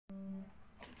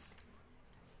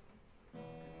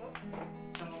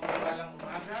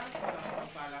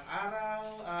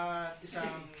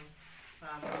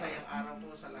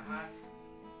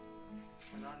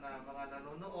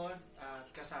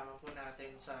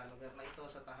sa lugar na ito,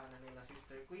 sa tahanan nila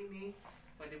Sister Queenie.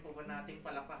 Pwede po ba nating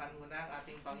palakpakan muna ang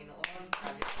ating Panginoon?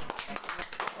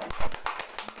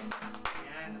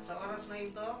 Ayan. At sa oras na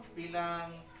ito,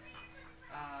 bilang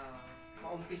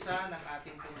maumpisa ng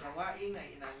ating pong gawain,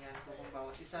 ay inanyan ko kung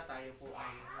bawat isa tayo po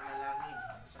ay manalangin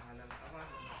sa ngalan ng Ama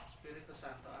ng Espiritu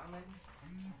Santo. Amen.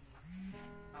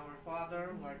 Our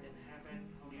Father, who art in heaven,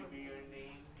 hallowed be your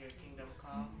name. Your kingdom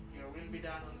come. Your will be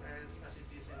done on earth as it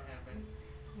is in heaven.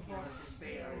 Give us this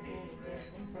day our daily bread,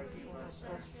 and forgive us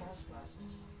our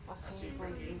trespasses, as we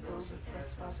forgive those who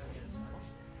trespass against us.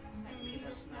 And lead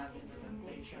us not into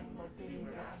temptation, but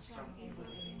deliver us from evil.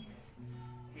 Amen.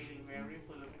 Hail Mary,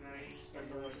 full of grace, the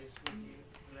Lord is with you.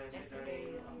 Blessed are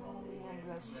you among women, and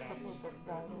blessed is the fruit of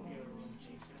thy womb,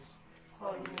 Jesus.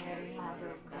 Holy Mary,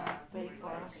 Mother of God, pray for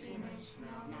us sinners,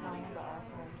 now and at the hour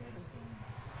of our death.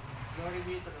 Glory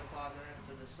be to the Father, and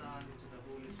to the Son, and to the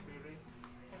Holy Spirit.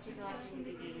 As it was in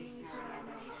the beginning, now and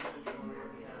ever shall be,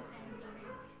 world without end.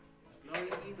 Amen.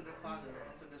 Glory be to the Father,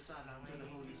 and to the Son, and to the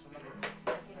Holy Spirit.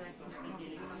 As it was in the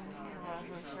beginning, now and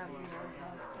ever shall be, world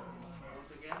without end. All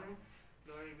together,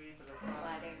 glory be to the Father,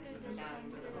 Father, and to the Son,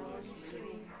 and to the Holy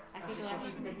Spirit. As it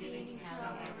was in the beginning,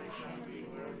 now and ever shall be,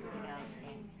 world without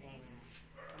end. Amen.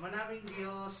 Ama naming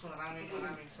Diyos,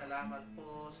 maraming salamat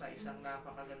po sa isang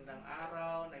napakagandang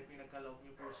araw na ipinagkaloob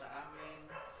niyo po sa amin.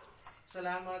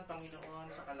 Salamat,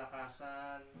 Panginoon, sa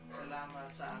kalakasan.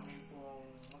 Salamat sa amin pong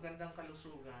magandang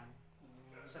kalusugan.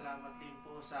 Salamat din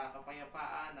po sa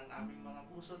kapayapaan ng aming mga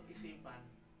puso't isipan.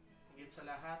 Higit sa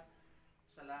lahat,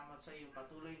 salamat sa iyong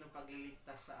patuloy na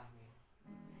pagliligtas sa amin.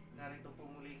 Narito po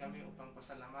muli kami upang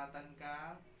pasalamatan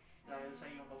ka dahil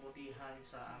sa iyong kabutihan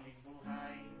sa aming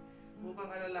buhay, upang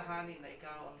alalahanin na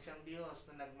ikaw ang siyang Diyos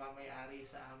na nagmamay-ari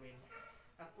sa amin,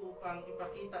 at upang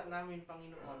ipakita namin,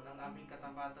 Panginoon, ang aming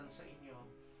katapatan sa inyo,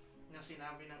 na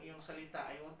sinabi ng iyong salita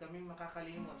ay huwag kaming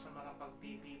makakalimot sa mga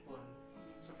pagtitipon,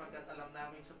 sapagkat alam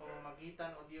namin sa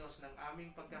pamamagitan, O Diyos, ng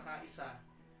aming pagkakaisa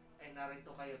ay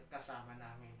narito kayo't kasama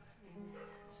namin.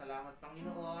 Salamat,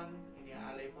 Panginoon.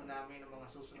 Iniaalay po namin ang mga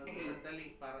susunod na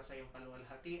sandali para sa iyong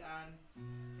kaluwalhatian.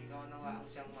 Ikaw nawa ang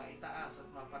siyang maitaas at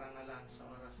maparangalan sa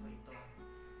oras na ito.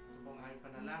 Ito pong aming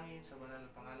panalangin sa banal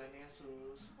na pangalan ni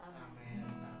Jesus. Amen.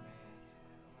 Amen.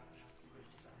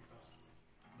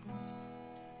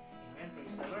 Amen.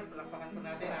 Praise the Lord. Palakpakan po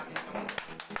natin ating Panginoon.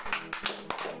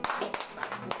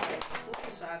 Tayo po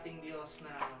sa ating Diyos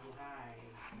na mabuhay.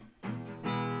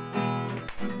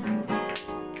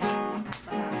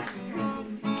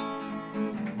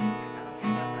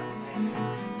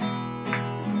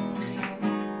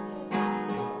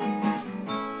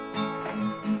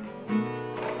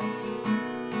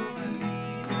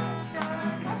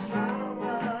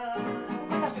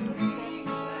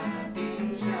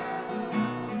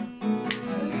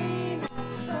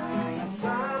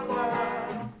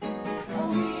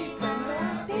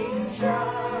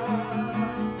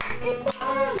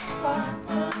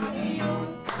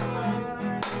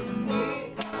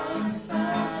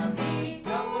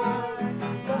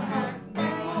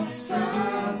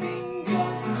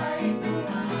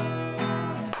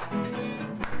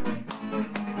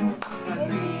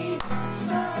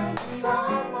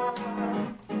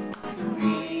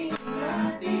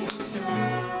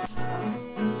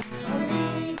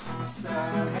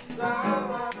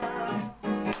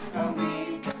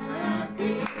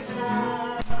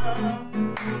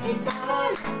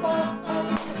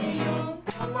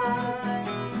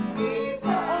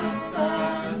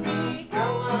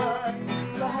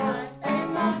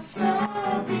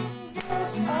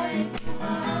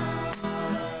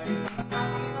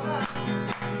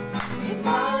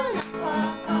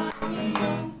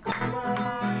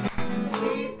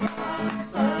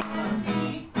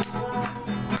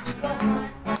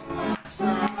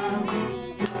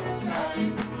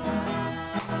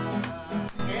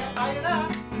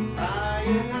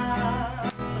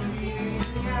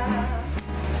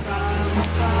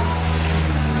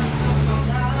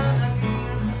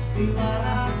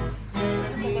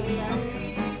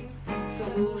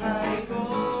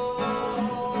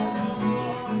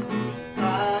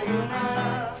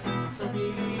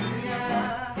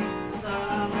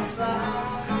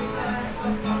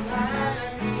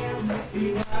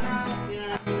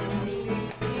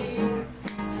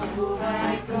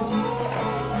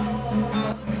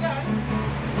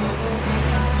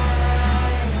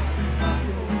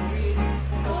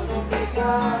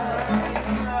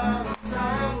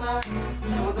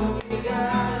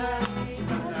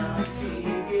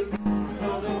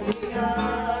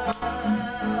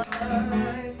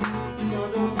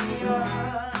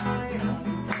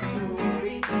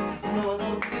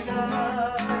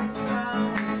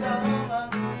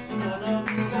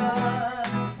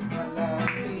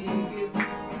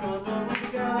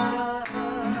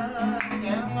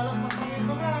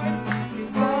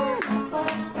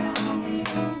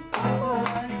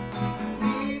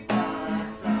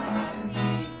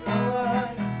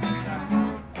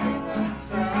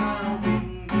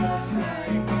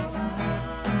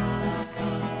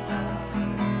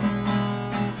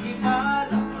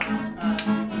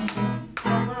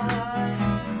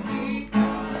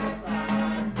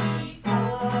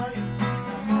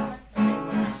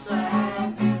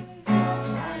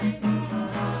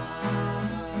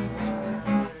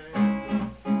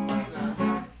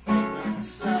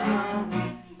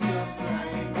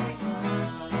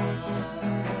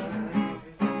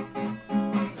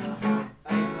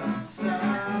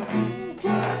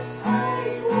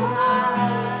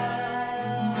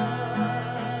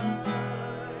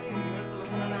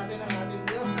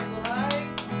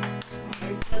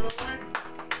 Lord.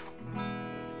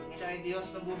 Siya ay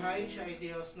Diyos na buhay, siya ay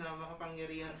Diyos na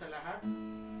makapangyarihan sa lahat.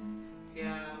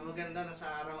 Kaya maganda na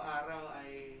sa araw-araw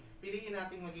ay piliin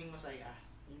nating maging masaya.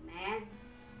 Amen.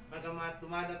 Bagamat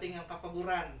dumadating ang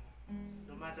kapaguran,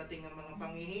 dumadating ang mga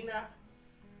panghihina,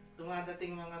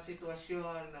 dumadating mga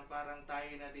sitwasyon na parang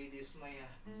tayo nadidismaya.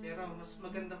 Pero mas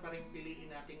maganda pa rin piliin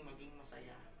nating maging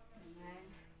masaya. Amen.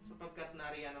 Sapagkat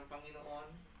nariyan ang Panginoon,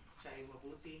 siya ay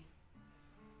mabuti.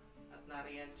 At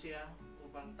nariyan siya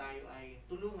upang tayo ay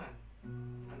tulungan.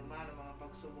 Ano man ang mga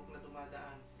pagsubok na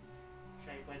dumadaan,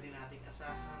 siya ay pwede nating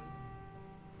asahan.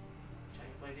 Siya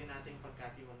ay pwede nating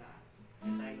pagkatiwalaan.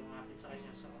 Kaya tayo lumapit sa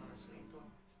Kanya sa oras na ito.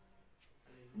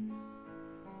 Hallelujah.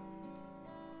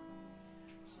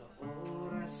 Sa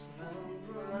oras ng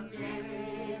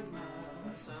problema,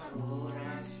 sa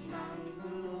oras ng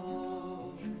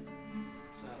gulo,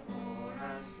 sa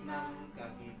oras ng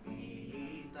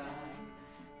kagipitan,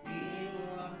 di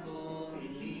mo ako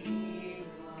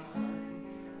iliwan.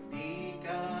 Di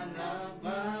ka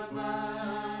nagbabago,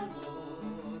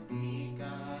 di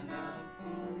ka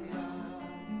nagkulang,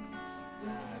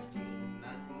 laging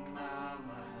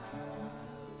nagmamahal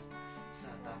sa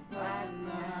tapat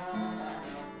na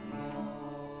anak mo.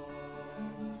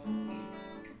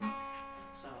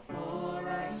 Sa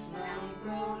oras ng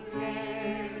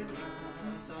problema,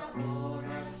 sa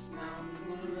oras ng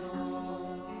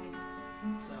gulo,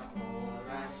 sa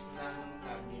oras ng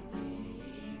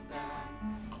kagipitan,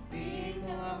 di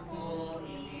mo ako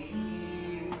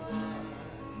iniwan.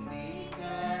 Di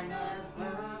ka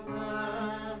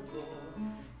nagbabago,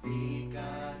 di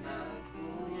ka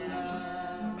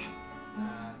nagkulang,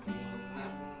 laging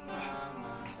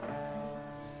nagmamahal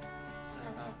sa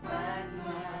tapat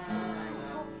na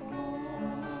anak mo.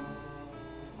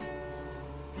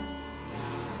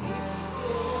 Nais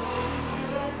ko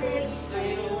malapit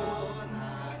sa'yo,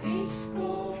 nais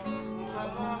ko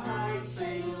makamahal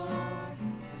sa'yo.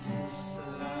 Jesus,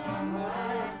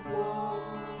 salamat po,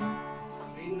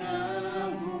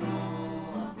 binago mo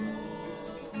ako.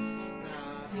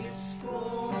 Nais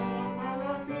ko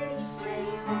malapit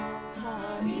sa'yo,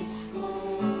 nais ko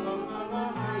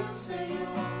makamahal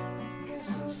sa'yo.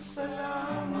 Jesus,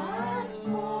 salamat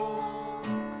po,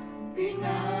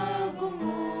 binago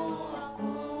mo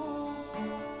ako.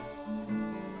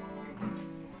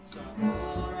 Sa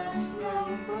oras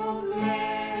ng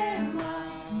problema,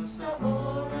 sa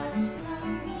oras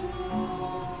ng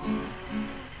gulo,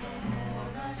 sa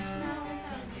oras ng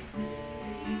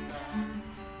kagipitan,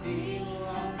 di mo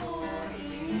ako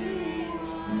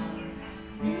iniwan.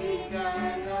 Di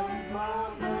ka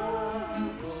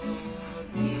nagbabago,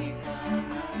 di ka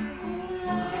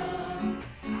nagkulang,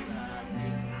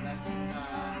 laging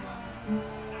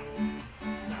nagmamahal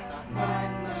sa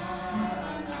tapat na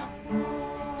anak mo.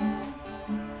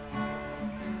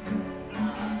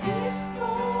 Nais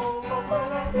kong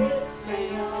mapalapit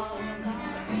sa'yo,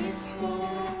 nais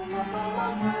kong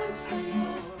mapamahal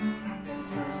sa'yo.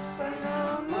 Jesus,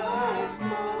 salamat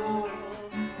po,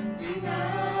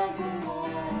 binago mo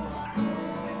ako.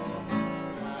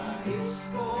 Nais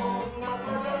kong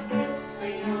mapalapit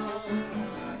sa'yo,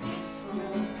 nais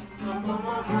kong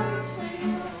mapamahal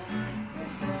sa'yo.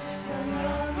 Jesus,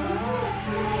 salamat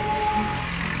po,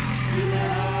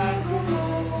 binago mo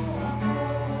ako.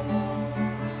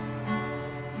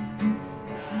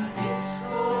 Nais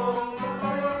kong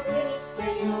mapalapit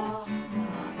sa'yo,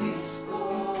 nais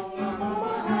kong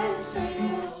mapamahal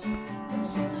sa'yo.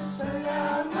 Jesus,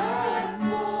 salamat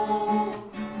po,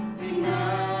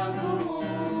 binago mo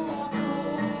ako.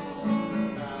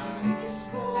 Nais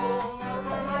kong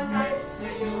mapalapit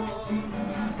sa'yo,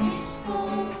 nais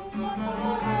kong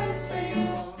mapamahal sa'yo.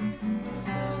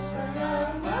 Jesus,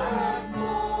 salamat po,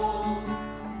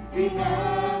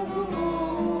 binago mo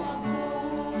ako.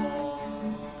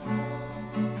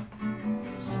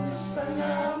 Jesus,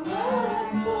 salamat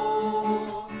po,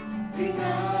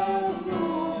 binago mo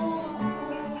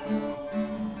ako.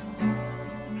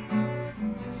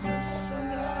 Jesus,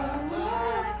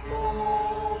 salamat po,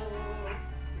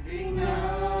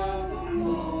 binago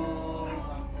mo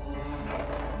ako.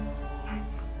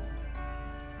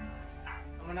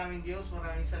 Ama naming Diyos,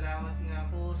 maraming salamat nga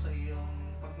po sa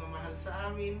iyong pagmamahal sa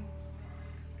amin.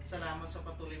 Salamat sa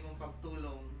patuloy mong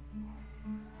pagtulong.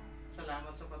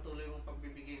 Salamat sa patuloy mong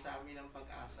pagbibigay sa amin ng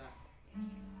pag-asa.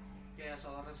 Kaya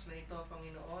sa oras na ito,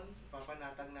 Panginoon,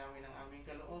 papanatag namin ang aming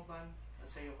kalooban at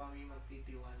sa iyo kami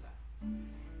magtitiwala.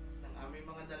 Ng aming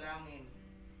mga dalangin,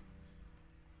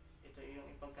 ito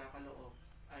iyong ipagkakaloob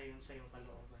ayon sa iyong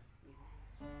kalooban.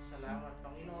 Salamat,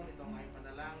 Panginoon. Ito ang aming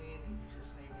panalangin. In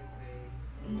Jesus' name we pray.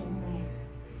 Amen.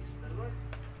 Praise the Lord.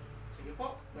 Sige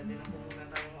po, pwede na po muna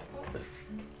tayong ako.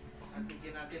 At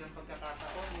bigyan natin ng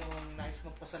pagkakataon yung nais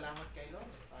magpasalamat kay Lord.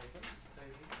 Ito na, si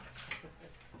Darwin.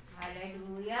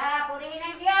 Hallelujah! Purihin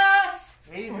ang Diyos!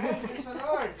 Amen! Praise the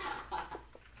Lord!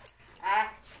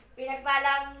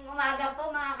 Pinagpalang umaga po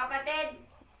mga kapatid.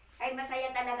 Ay masaya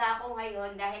talaga ako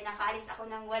ngayon dahil nakaalis ako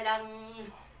ng walang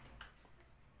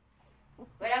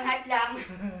hadlang.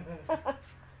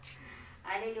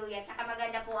 Hallelujah. Tsaka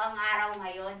maganda po ang araw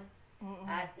ngayon.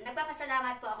 At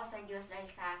nagpapasalamat po ako sa Diyos dahil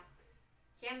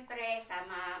siyempre sa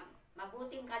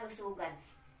mabuting kalusugan.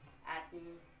 At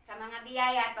sa mga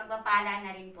biyaya at pagpapala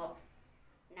na rin po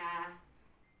na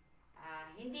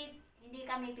hindi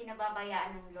kami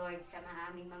pinababayaan ng Lord sa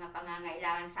aming mga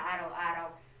pangangailangan sa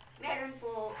araw-araw. Meron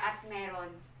po at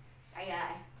meron.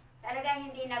 Kaya talagang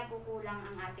hindi nagkukulang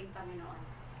ang ating Panginoon.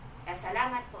 Kaya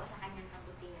salamat po sa kanyang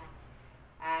kabutihan.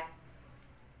 At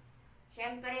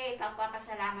siyempre,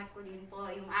 pagpapasalamat ko din po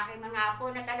yung aking mga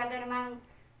apo na talaga namang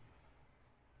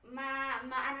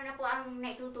maano na po ang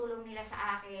naitutulong nila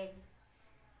sa akin.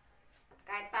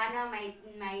 Kahit paano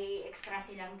may extra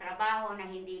silang trabaho na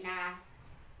hindi na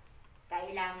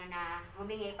kailangan na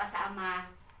humingi pa sa ama.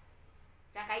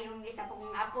 Tsaka yung isa pong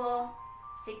apo,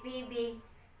 si PB,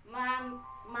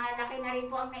 malaki na rin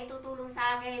po ang naitutulong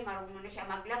sa akin. Marunong na siya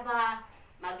maglaba,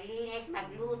 maglinis,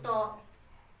 magluto.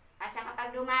 At saka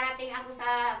pag dumarating ako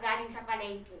galing sa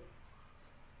palengke,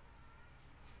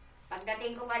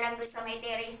 pagdating ko pa lang doon sa may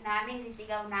terrace namin,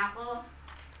 sisigaw na ako,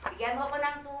 bigyan mo ko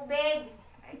ng tubig.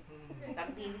 Ay,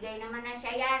 pagbibigay naman na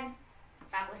siya yan.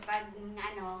 Tapos pag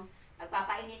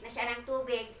magpapainit na siya ng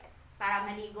tubig para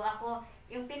maligo ako.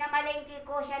 Yung pinamalengke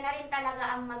ko, siya na rin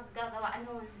talaga ang maggagawa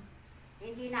nun.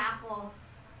 Hindi na ako.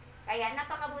 Kaya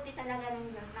napakabuti talaga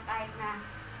ng Diyos na kahit na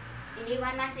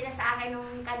iniwan man sila sa akin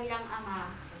ng kanilang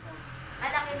ama,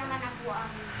 malaki naman ako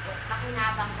ang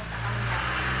pakinabang ko sa kanila.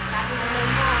 Sabi naman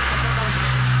mo,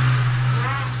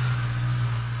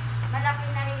 malaki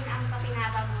na rin ang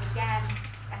pakinabang mo dyan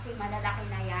kasi malalaki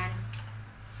na yan.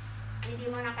 Hindi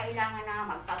mo na kailangan na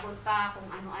magpagod pa kung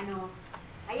ano-ano.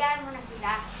 Hayaan mo na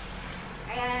sila.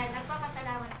 Kaya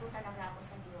nagpapasalamat po talaga ako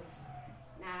sa Diyos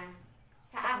na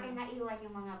sa akin naiwan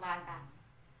yung mga bata.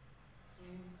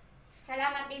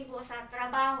 Salamat din po sa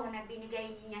trabaho na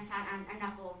binigay niya sa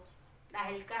anak ko.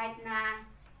 Dahil kahit na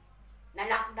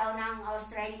lockdown ng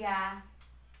Australia,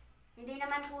 hindi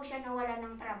naman po siya nawalan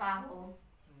ng trabaho.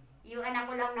 Yung anak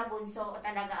ko lang na bunso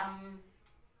talaga ang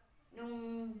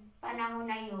nung panahon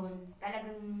na yun,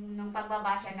 talagang nung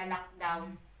pagbaba siya na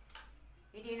lockdown,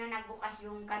 hindi na nagbukas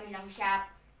yung kanilang shop.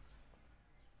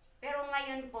 Pero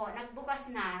ngayon po,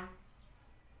 nagbukas na,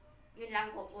 yun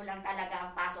lang po, kulang talaga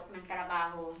ang pasok ng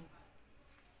trabaho.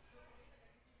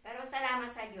 Pero salamat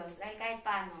sa Diyos, dahil kahit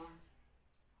paano,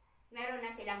 meron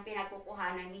na silang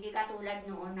pinagkukuhanan, hindi katulad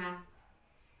noon na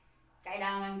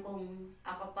kailangan kong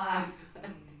ako pa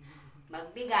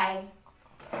magbigay.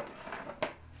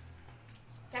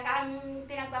 Tsaka ang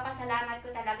pinagpapasalamat ko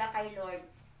talaga kay Lord,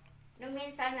 nung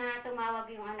minsan na tumawag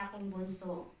yung anak kong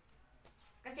bunso,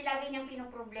 kasi lagi niyang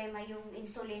pinoproblema yung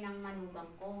insulin ng manugang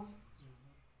ko.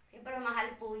 Siyempre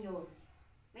mahal po yun.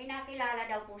 May nakilala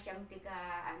daw po siyang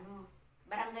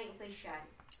barangay official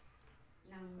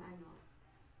ng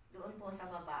doon po sa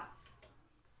baba.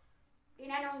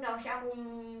 Tinanong daw siya kung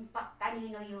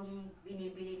kanino yung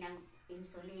binibili ng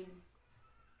insulin.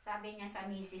 Sabi niya sa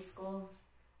misis ko.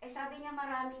 Sabi niya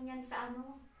marami niyan sa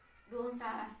doon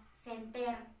sa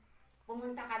center.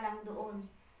 Pumunta ka lang doon.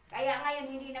 Kaya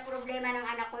ngayon hindi na problema ng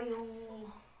anak ko yung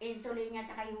insulin niya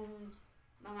tsaka yung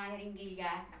mga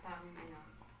ringgilya at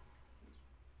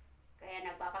Kaya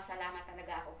nagpapasalamat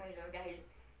talaga ako kay Lord dahil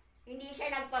hindi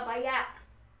siya nagpabaya.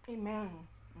 Amen.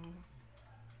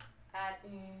 At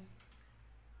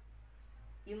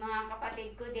yung mga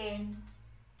kapatid ko din,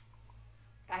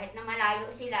 kahit na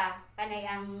malayo sila, panay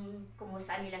ang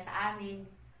kumusta nila sa amin.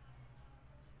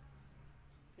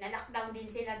 Na-lockdown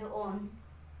din sila doon.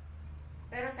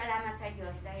 Pero salamat sa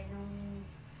Diyos dahil nung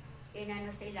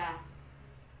sila,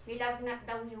 nilagnat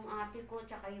daw yung ate ko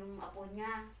tsaka yung apo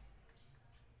niya.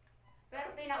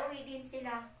 Pero pinauwi din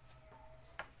sila.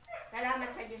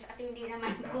 Salamat sa Diyos at hindi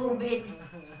naman COVID.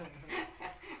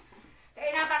 Kaya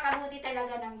napakabuti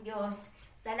talaga ng Diyos.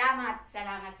 Salamat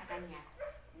sa Kanya.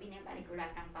 Binabalik ko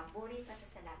lahat ng papuri pa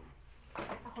sa salamat.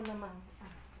 Ako naman.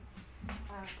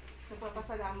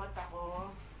 Nagpapasalamat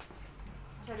ako.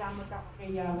 Salamat ako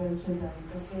kay Yahweh Shaddai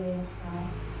kasi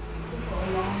ito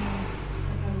lang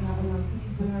nagkaroon ako ng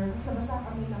fever. Basta basa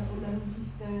kami ng ulan ni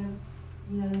Sister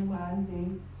Gina ng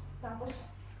Monday. Tapos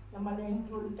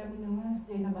namalengke ulit kami ng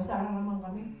Wednesday. Nabasa na naman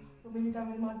kami. Pumili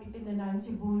kami ng mga titindahan,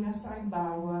 sibuyas, sa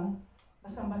bawang.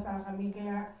 Basang-basa kami.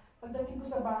 Kaya pagdating ko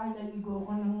sa bahay, naligo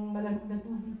ako ng malamig na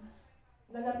tubig.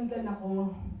 nalamigan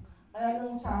ako. Kaya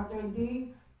nung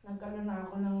Saturday, nagkaroon na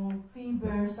ako ng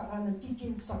fever, saka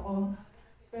nag-chills ako.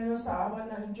 Pero sa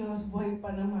awa ng Diyos, boy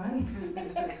pa naman.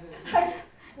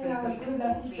 Tinawag ko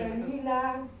lang si Sister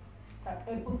Lina.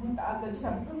 Pupunta agad.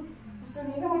 Sabi ko,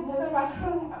 Sister Lina, huwag mo na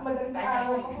madaling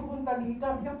araw ko pupunta dito.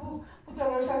 Sabi niya po, punta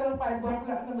rin siya ng 5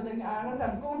 o'clock na madaling araw.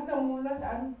 Sabi ko, huwag na muna,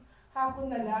 saan hapon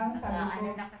na lang. Sabi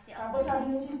ko. Tapos sabi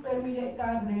ni Sister Lina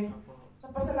Itable,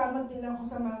 napasalamat din ako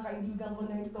sa mga kaibigan ko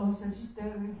na ito, sa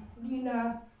Sister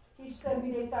Lina, Sister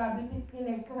Lina Itable,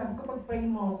 tinay ko, sabi ko, pag-pray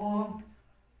mo ako.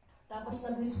 Tapos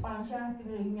nag-respond siya,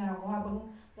 pinray niya ako habang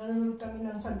nanonood kami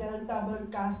sa Delta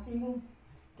Broadcasting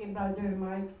kay Brother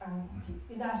Mike.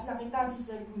 Tinaas na kita,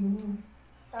 Sister Queenie.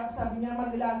 Tapos sabi niya,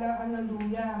 maglaga ka ng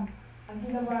luya. Ang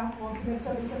ginawa ko,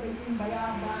 pinagsabay-sabay ko yung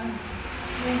bayabas,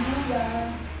 yung luya,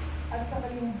 at saka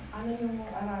yung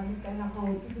Arabica na ko,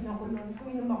 pinakulon ko,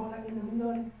 inom ako ng inom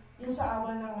nun. Yung sa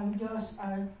awa ng Diyos,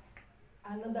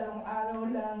 dalawang araw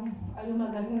lang, ay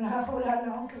magaling na ako, wala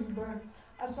na akong fever.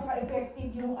 At saka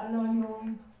effective yung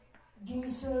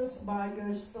Jesus, by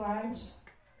your stripes,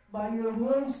 by your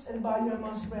wounds, and by your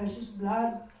most precious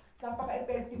blood.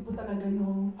 Napaka-effective po talaga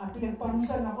yung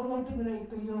pinagpawisan ako nung pinray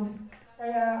ko yun.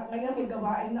 Kaya ngayon may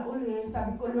gawain na uli.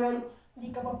 Sabi ko, Lord,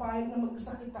 hindi ka papayag na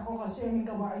magkasakit ako kasi may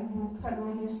gawain mo sa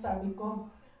Lunes. Sabi ko,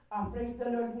 praise the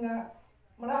Lord nga.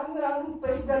 Maraming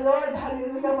praise the Lord.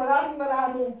 Hallelujah.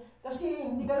 Maraming.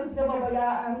 Kasi hindi ka rin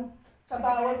pinababayaan. Sa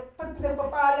bawat, pag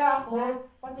pinagpapala ako,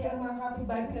 pati ang mga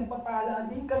kapitbahay pinagpapala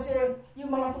din kasi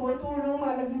yung mga tumutulong,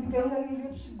 mga nagbibigay ng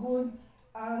reliefs good,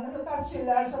 natatouch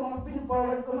sila sa mga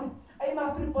piniforward ko, ay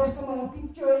mga pinipost ko mga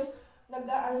pictures,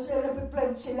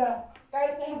 nag-pledge sila.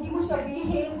 Kahit na hindi mo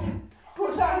sabihin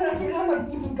kung saan na sila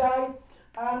magbibigay.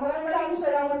 Maraming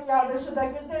salamat Yahweh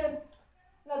Shaddai kasi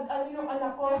yung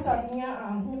anak ko, sabi niya,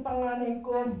 yung panganay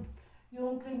ko,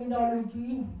 yung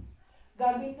criminology,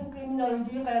 gamit yung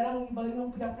criminology, kaya lang iba yung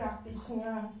pinapractice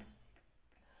niya.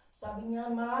 Sabi niya,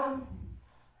 Ma,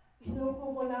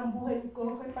 inupo ko na ang buhay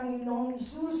ko kay Panginoong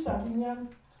Jesus. Sabi niya,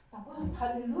 ako,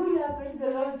 hallelujah, praise the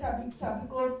Lord. Sabi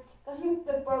ko, kasi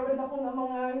nag-forward ako ng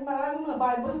maraming mga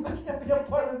Bible verse na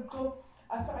pinaforward ko.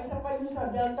 At saka isa pa yung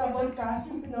sa Delta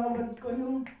Broadcasting, pinawad ko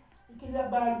yung kila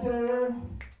Brother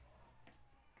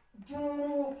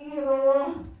Juniro,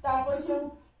 tapos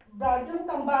yung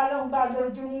tambalang Brother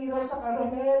Juniro sa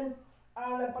Carmel,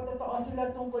 nagpatotoo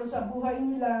sila tungkol sa buhay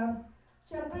nila.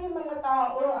 Siyempre yung mga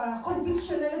tao,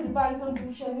 conviction na yun, divine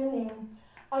conviction yun eh.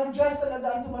 Ang Diyos talaga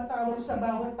ang tumatawag sa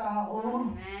bawat tao.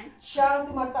 Siya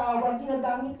ang tumatawag,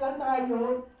 ginagamit lang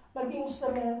tayo, maging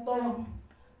instrumento.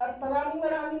 At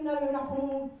maraming na rin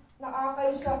akong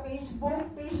naakay sa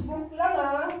Facebook. Facebook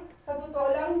lang sa totoo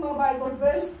lang, mga Bible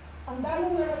verse, ang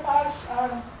daming na-touch,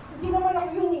 hindi naman ako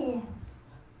yun eh.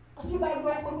 Kasi bago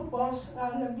ako mag-post,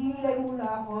 nag-dinilay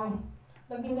muna ako.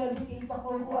 Nag-medicate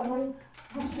ako kung anong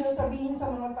gusto nyo sabihin sa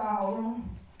mga tao.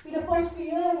 Pinapost ko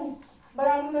yun.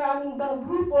 Maraming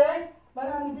grupo,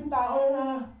 marami din tao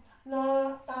na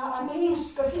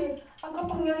amaze kasi ang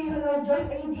kapangyarihan ng Diyos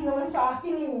ay hindi naman sa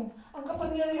akin eh. Ang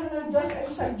kapangyarihan ng Diyos ay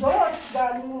sa Diyos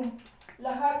galing.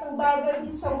 Lahat ng bagay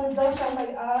din sa mundo siya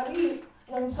may-ari.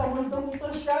 Sa mundo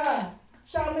nito siya.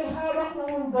 Siya may hawak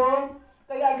ng mundo.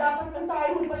 Kaya dapat lang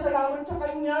tayo magpasalamat sa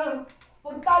Kanya.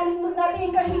 Huwag tayo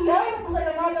natin kahiya,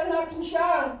 pasalamatan natin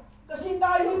siya. Kasi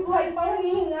tayo buhay pa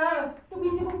humihinga.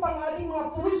 Tumitibok pa ang ating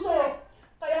mga puso.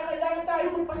 Kaya kailangan tayo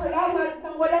magpasalamat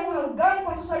ng walang hanggang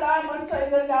pasasalamat sa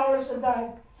iyo, Yahweh Shaddai.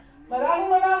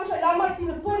 Maraming salamat,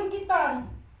 pinupuri kita.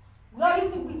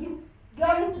 Glory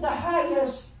to the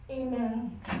highest.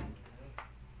 Amen.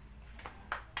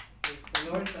 Praise the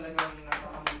Lord, talagang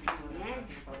napakabuti po ng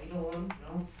ating Panginoon,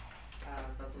 no?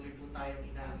 Patuloy po tayong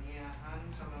inaanyayahan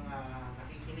sa mga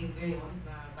nakikinig ngayon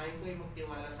na tayo po ay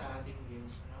magtiwala sa ating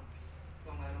Diyos. No?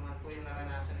 Kung ano man po yung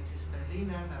naranasan ni Sister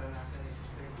Lina, naranasan ni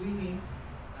Sister Queenie,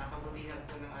 nakabutihan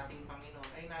po ng ating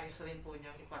Panginoon, ay nais rin po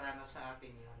niyang iparanas sa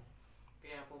atin yun.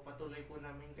 Kaya po patuloy po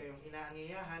namin kayong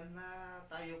inaanyayahan na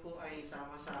tayo po ay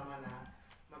sama-sama na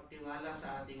magtiwala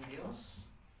sa ating Diyos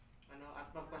at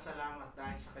magpasalamat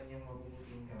dahil sa kanyang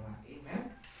mabubuting gawa. Amen?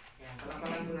 Kaya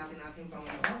palapalan po natin ating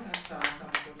Panginoon at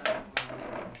sama-sama po tayo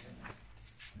magpasalamat.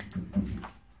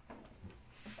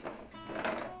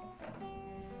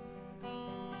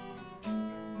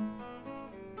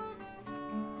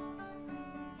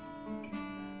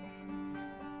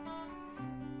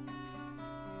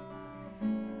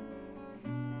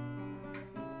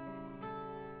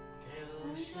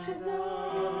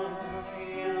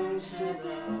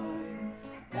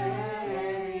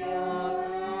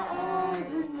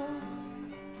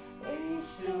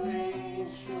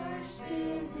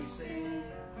 Still the same.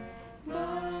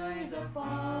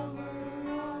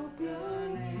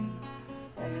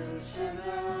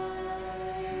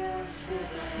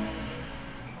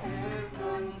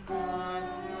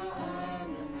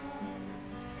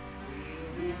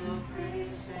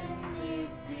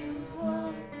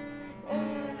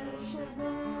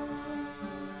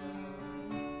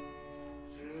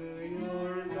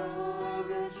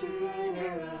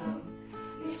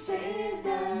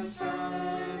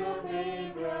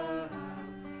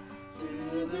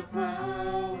 the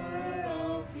power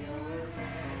of your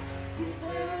hand, you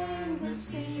turn the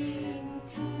sea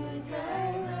into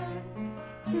dry land.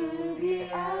 To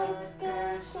the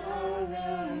outcasts of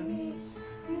your midst,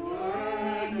 you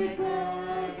are the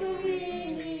God who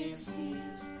really sees.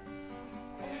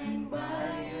 And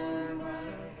by your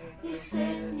might, you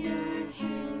set your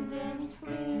children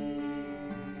free.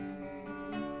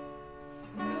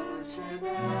 El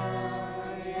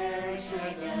Shaddai, El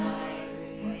Shaddai,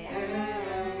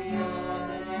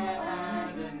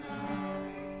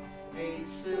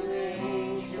 age to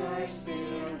age, you're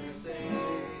still the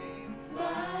same.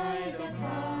 By the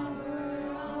power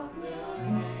of your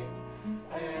name,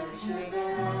 El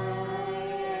Shaddai,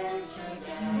 El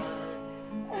Shaddai,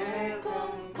 El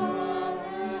Conqueror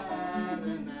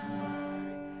Adonai.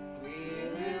 We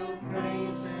will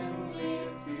praise and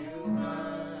lift you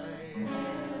high,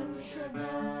 El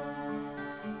Shaddai.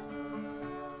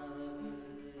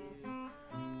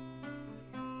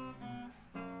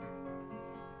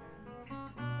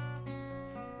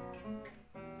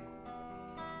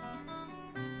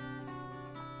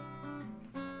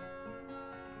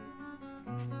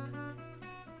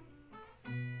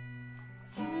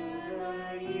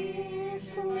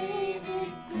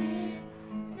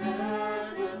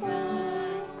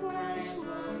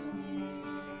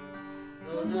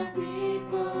 The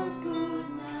people could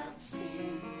not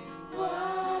see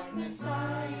what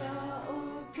Messiah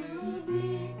ought to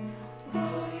be.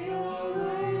 Though your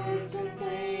words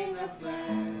contain a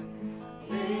plan,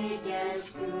 they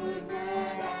just could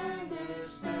not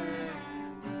understand.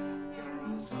 Your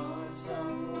most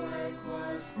awesome work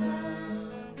was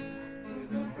done through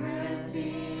the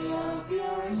plenty of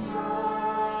your Son.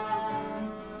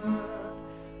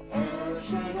 El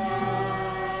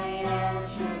Shaddai, El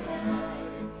Shaddai,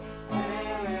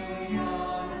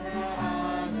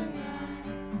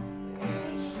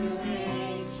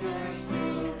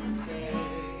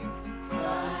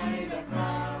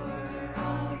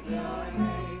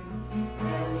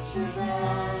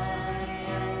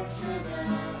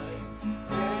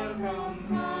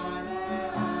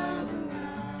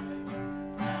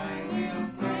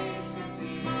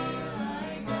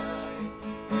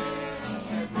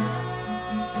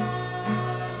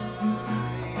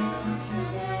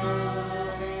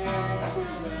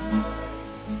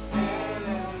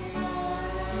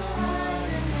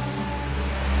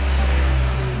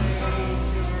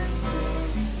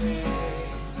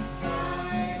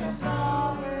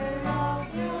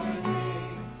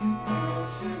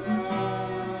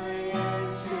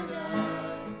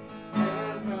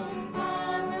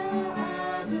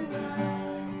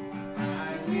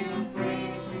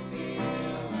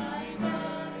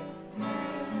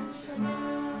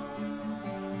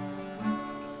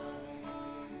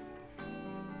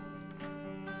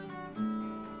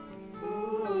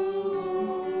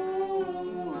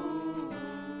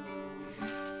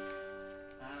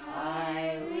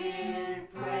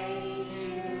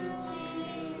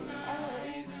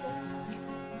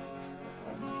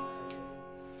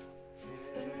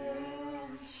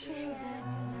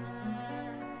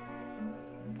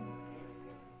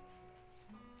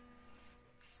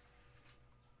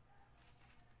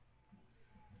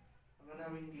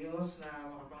 naming Diyos na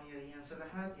makapangyarihan sa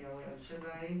lahat, Yahweh El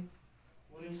Shaddai,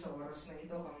 muli sa oras na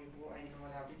ito kami po ay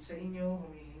lumalapit sa inyo,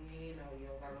 humihingi ng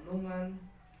iyong karunungan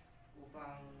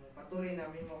upang patuloy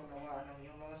namin maunawaan ang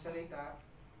iyong mga salita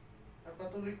at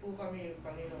patuloy po kami,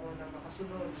 Panginoon, na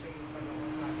makasunod sa iyong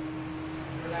panungunan.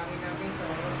 Dalangin namin sa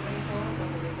oras na ito,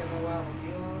 patuloy ka nawa, O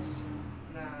Diyos,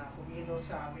 na kumilos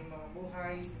sa aming mga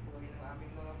buhay, buhay ng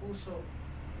aming mga puso,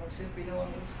 magsilbi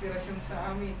nawang inspirasyon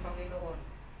sa amin, Panginoon,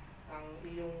 ang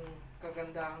iyong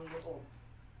kagandahang loob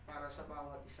para sa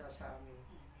bawat isa sa amin.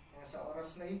 Kaya sa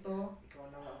oras na ito,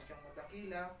 ikaw nawa ang siyang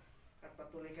madakila at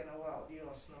patuloy ka nawa, O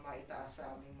Diyos, na maitaas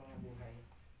sa aming mga buhay.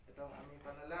 Ito ang aming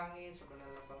panalangin sa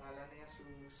banal na pangalan ni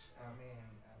Jesus. Amen.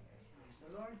 Amen. Praise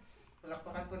the Lord.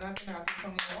 Palakpakan po natin ang ating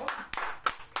Panginoon.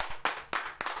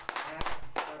 Ayan.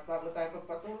 At bago tayo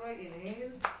pagpatuloy,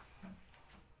 inhale,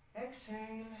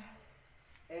 exhale,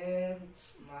 and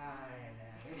smile.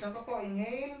 Minsan ko po,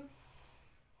 inhale,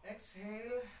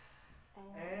 exhale,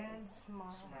 and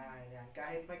smile. Yan.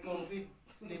 Kahit may COVID,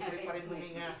 libre pa rin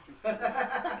huminga.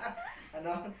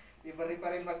 Libre pa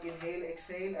rin mag-inhale,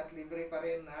 exhale, at libre pa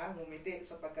rin na ngumiti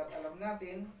sapagkat alam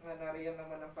natin na nariyan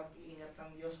naman ang pag-iingat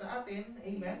ng Diyos sa atin.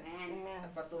 Amen? Amen.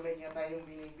 At patuloy niya tayong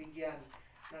binibigyan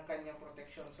ng kanyang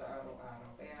proteksyon sa araw-araw.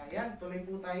 Kaya yan, tuloy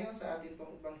po tayo sa ating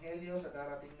pong ebanghelyo sa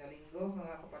darating na linggo,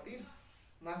 mga kapatid.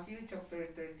 Matthew chapter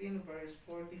 13 verse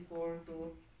 44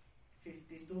 to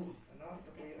 52. Ito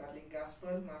po yung ating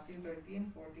gospel, Matthew 13,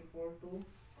 44 to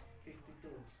 52.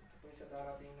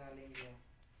 darating na linggo.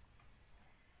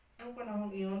 Ang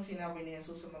panahong iyon, sinabi ni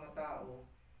Jesus sa mga tao,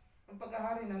 ang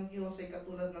paghahari ng Diyos ay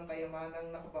katulad ng kayamanang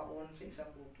nakabaon sa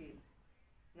isang bukid.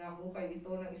 Nahukay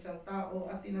ito ng isang tao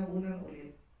at tinabunan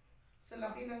ulit. Sa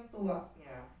laki ng tuwa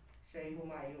niya, siya ay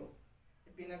humayo.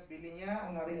 Ipinagbili niya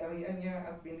ang ari-arian niya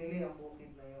at binili ang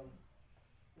bukid na iyon.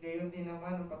 Gayon din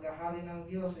naman ang paghahari ng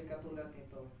Diyos ay katulad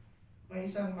nito. May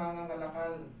isang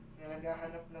mangangalakal na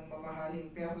naghahanap ng mamahaling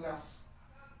perlas.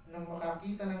 Nang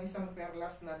makakita ng isang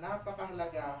perlas na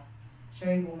napakahalaga, siya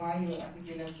ay humayo at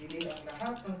ipinagbili ang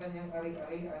lahat ng kanyang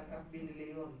ari-arian at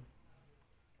binili yun.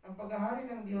 Ang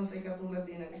paghahari ng Diyos ay katulad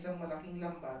din ng isang malaking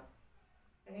lambat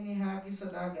na inihagis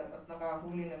sa dagat at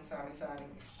nakahuli ng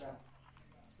sari-saring isda.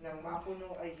 Nang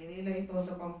mapuno ay hinila ito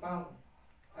sa pampang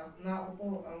at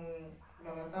naupo ang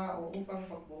mga tao upang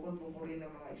pagbukod-bukurin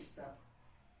ng mga isda.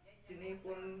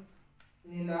 Tinipon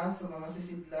nila sa mga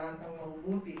sisidlan ang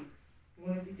mabubuti,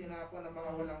 ngunit itinapon ang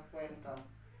mga walang kwenta.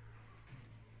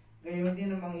 Gayon din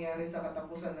ang mangyayari sa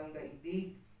katapusan ng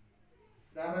daigdig.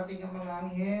 Darating ang mga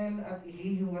anghel at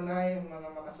ihihiwalay ang mga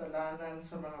makasalanan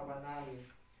sa mga banal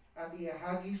at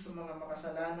iahagis sa mga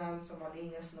makasalanan sa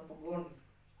malingas na pugon.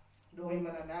 Doon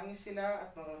mananangis sila at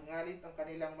mangangalit ang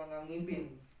kanilang mga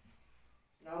ngipin.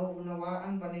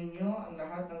 Nauunawaan ba ninyo ang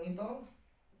lahat ng ito?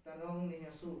 Tanong ni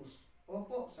Jesus.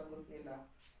 Opo, sagot nila.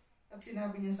 At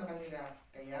sinabi niya sa kanila,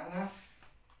 kaya nga,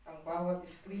 ang bawat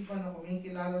iskriba na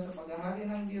kumikilala sa paghahari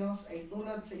ng Diyos ay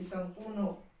tulad sa isang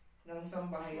puno ng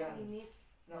sambahayan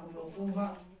na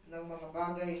kumukuha ng mga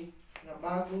bagay na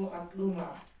bago at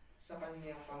luma sa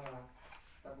kanyang mga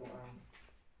taguan.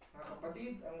 Mga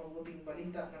kapatid, ang mabuting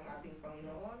balita ng ating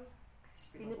Panginoon,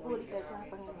 pinupuri ka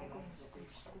namin, Panginoon Jesus.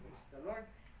 Praise the Lord.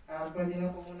 Pwede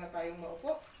na po muna tayong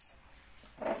maupo.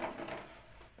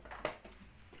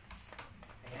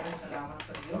 Ayan, salamat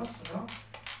sa Diyos. No?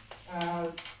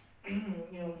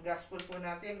 Yung gospel po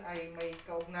natin ay may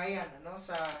kaugnayan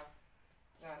sa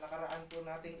nakaraan po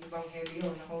nating ebanghelyo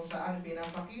na kung saan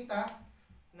pinapakita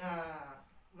na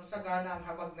masagana ang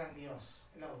habag ng Diyos.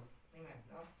 Hello? Amen.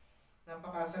 No?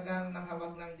 Napakasagan ng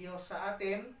habag ng Diyos sa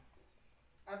atin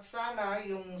at sana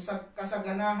yung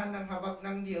kasaganahan ng habag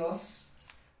ng Diyos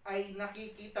ay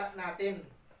nakikita natin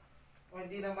o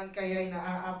hindi naman kaya ay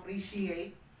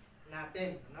na-appreciate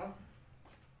natin. No?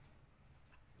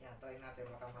 Yan, try natin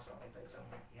makamasok ito isang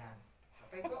yan.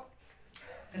 Okay po?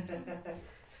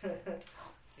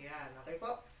 Yan, okay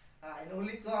po.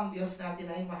 Inulit ko, ang Diyos natin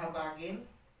ay mahabagin.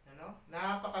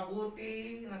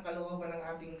 Napakabuti ng kalooban ng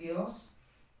ating Diyos.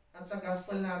 At sa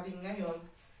gospel natin ngayon,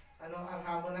 ang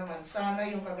hamon naman, sana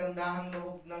yung kagandahang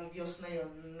loob ng Diyos na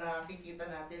yun nakikita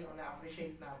natin o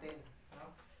na-appreciate natin.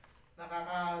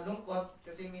 Nakakalungkot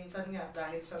kasi minsan nga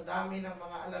dahil sa dami ng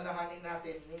mga alalahanin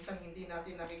natin, minsan hindi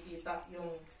natin nakikita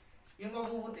yung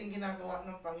mabubuting ginagawa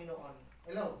ng Panginoon.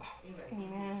 Hello?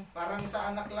 Amen. Parang sa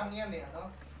anak lang yan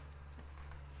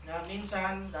na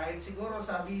minsan dahil siguro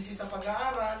sa busy sa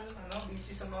pag-aaral, busy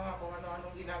sa mga kung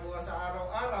ano-anong ginagawa sa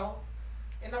araw-araw,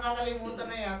 nakakalimutan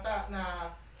na yata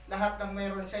na lahat ng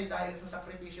meron siya dahil sa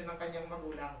sakripisyo ng kanyang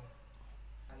magulang.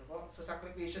 Sa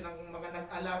sakripisyo ng mga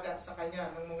nag-alaga sa kanya,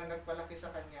 ng mga nagpalaki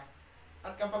sa kanya.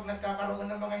 At kapag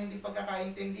nagkakaroon ng mga hindi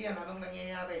pagkakaintindihan, anong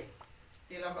nangyayari?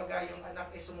 Tila baga yung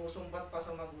anak ay sumusumbat pa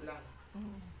sa magulang.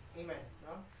 Amen.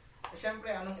 No?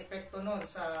 Siyempre, anong epekto nun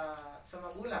sa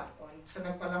magulang o sa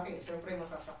nagpalaki? Siyempre,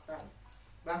 masasaktan.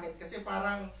 Bakit? Kasi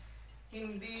parang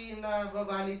hindi na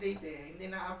validate hindi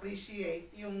na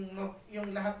appreciate yung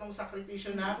lahat ng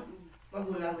sakripisyo ng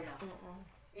magulang.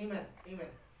 Amen.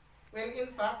 Amen. Well,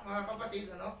 in fact, mga kapatid,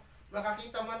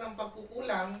 makakita man ng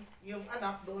pagkukulang yung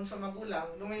anak doon sa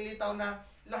magulang, lumilitaw na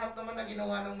lahat naman na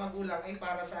ginawa ng magulang ay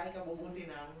para sa ikabubuti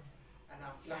ng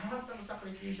anak. Lahat ng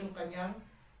sakripisyong kanyang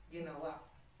ginawa.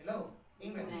 Hello?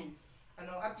 Amen.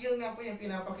 At yun nga po yung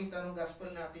pinapakita ng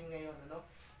gospel natin ngayon,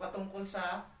 patungkol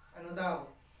sa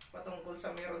patungkol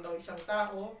sa meron daw isang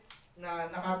tao na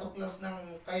nakatuklas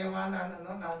ng kayamanan,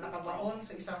 na nakabaon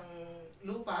sa isang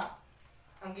lupa.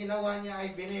 Ang ginawa niya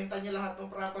ay binenta niya lahat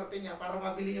ng property niya para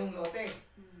mabili yung lote.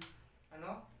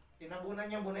 Tinabunan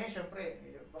niya muna syempre.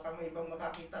 Baka may ibang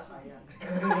makakita, sayang.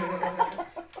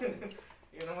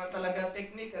 Yun naman talaga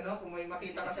technique, kung may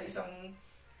makita ka sa isang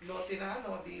lote na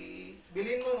di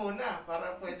bilhin mo muna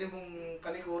para pwede mong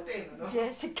kalikutin,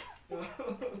 Jessica.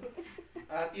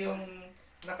 At yung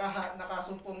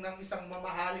nakasumpong ng isang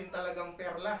mamahalin talagang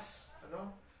perlas,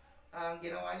 ang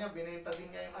ginawa niya, binenta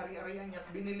din niya yung ari-arian niya at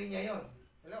binili niya yon.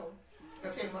 Hello?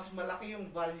 Kasi mas malaki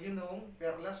yung value ng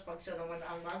perlas pag siya naman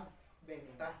ang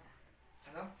magbenta.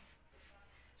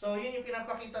 So, yun yung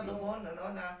pinapakita doon,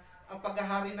 na ang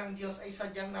paghahari ng Diyos ay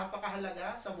sadyang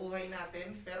napakahalaga sa buhay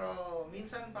natin, pero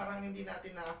minsan parang hindi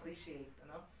natin na-appreciate,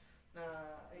 ano? Na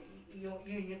yung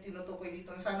tinutukoy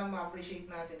dito, na sana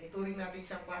ma-appreciate natin. Ituring natin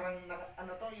siyang parang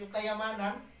yung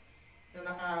kayamanan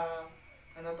na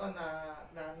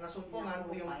nasumpungan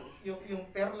o yung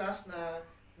perlas na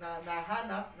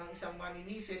nahanap ng isang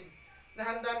maninisid, na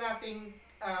handa nating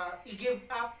i-give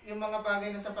up yung mga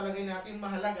bagay na sa palagay natin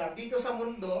mahalaga dito sa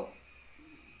mundo,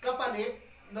 kapalit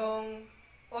nung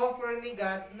offer ni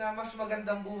God na mas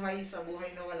magandang buhay sa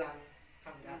buhay na walang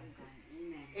hanggan.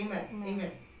 Amen.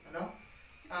 Amen. Ano?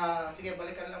 Sige,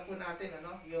 balikan lang po natin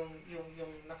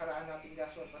yung nakaraan nating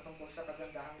gospel patungkol sa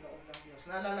kagandahang loob ng Diyos.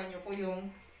 Naalala niyo po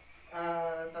yung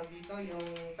yung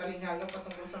talinghaga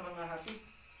patungkol sa mga hasik.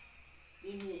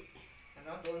 Binhi.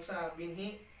 Doon sa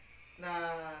binhi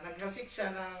na naghasik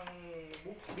siya ng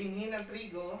binhi ng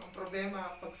trigo. Ang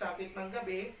problema, pagsapit ng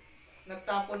gabi,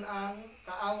 nagtapon ang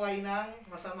kaaway ng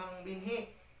masamang binhi.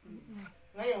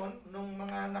 Ngayon, nung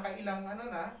mga nakailang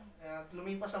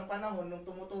lumipas ang panahon, nung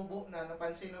tumutubo na,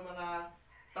 napansin ng mga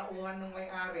tauhan ng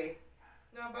may-ari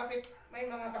na bakit may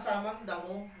mga kasamang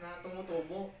damo na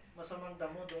tumutubo, masamang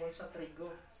damo doon sa trigo.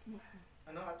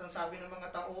 At ang sabi ng mga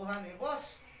tauhan,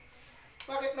 boss,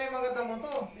 bakit may mga damo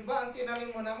to? Diba, ang tinanim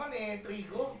mo naman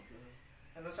trigo.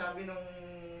 Sabi nung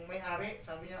may-ari?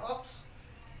 Sabi niya, ops,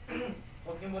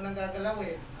 huwag niyo munang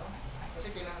gagalawin.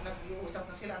 Kasi nag-iusap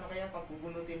na sila, kaya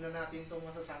pagbubunutin na natin itong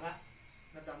masasama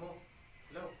na damo.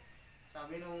 Hello?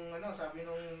 Sabi nung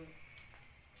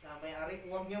may-ari,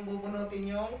 huwag niyong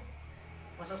bubunutin yung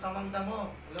masasamang damo.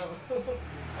 Hello?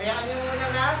 Hayaan niyo muna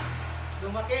na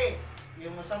lumaki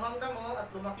yung masamang damo at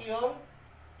lumaki yung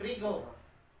trigo.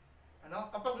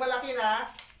 Kapag malaki na,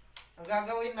 ang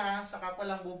gagawin na, saka pa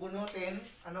lang bubunutin,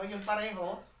 yung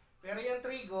pareho, pero yung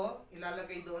trigo,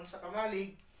 ilalagay doon sa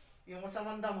kamalig, yung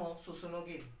masamang damo,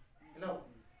 susunugin. Hello?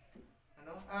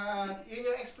 Yun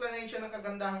yung explanation ng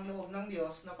kagandahang loob ng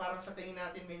Diyos na parang sa tingin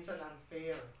natin minsan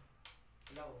unfair.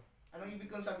 Hello? Anong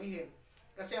ibig kong sabihin?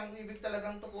 Kasi ang ibig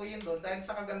talagang tukuyin doon, dahil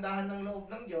sa kagandahan ng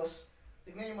loob ng Diyos,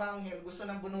 tignan yung mga anghel, gusto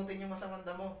nang bunutin yung masamang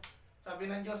damo.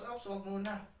 Sabi ng Diyos, huwag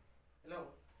muna.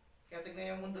 Hello? Kaya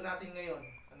tignan yung mundo natin ngayon.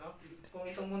 Kung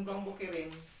itong mundo ang bukirin,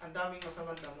 ang daming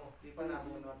masamang damo. Di pa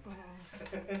nabunot.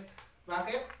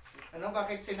 Bakit?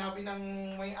 Bakit sinabi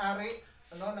ng may-ari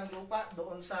ng lupa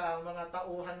doon sa mga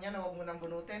tauhan niya na huwag mo nang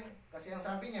bunutin? Kasi ang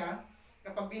sabi niya,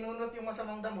 kapag binunot yung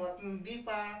masamang damo at hindi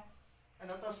pa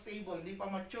stable, hindi pa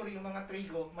mature yung mga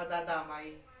trigo,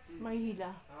 madadamay. May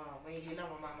hila. May hila,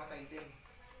 mamamatay din.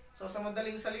 So sa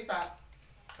madaling salita,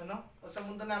 o sa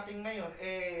mundo natin ngayon,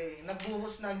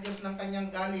 nagbuhos na ang Diyos ng kanyang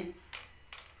galit.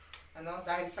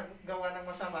 Dahil sa gawa ng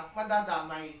masama,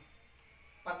 madadamay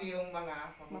pati yung mga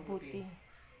mabubuti.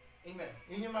 Amen.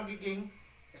 Yun yung magiging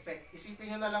effect. Isipin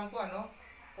nyo na lang po,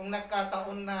 kung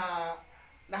nagkataon na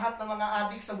lahat ng mga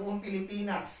adik sa buong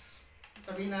Pilipinas,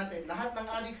 sabihin natin, lahat ng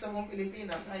adik sa buong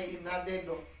Pilipinas ay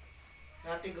natigo.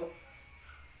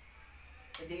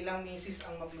 Hindi ilang misis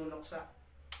ang magluluksa.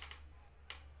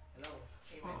 Hello?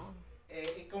 Amen.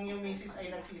 Kung yung misis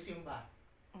ay nagsisimba,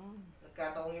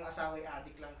 nagkataong yung asawa ay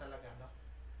adik lang talaga,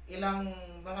 ilang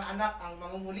mga anak ang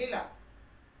mangungulila,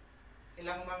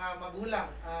 ilang mga magulang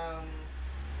ang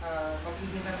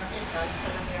magiging nanakit dahil sa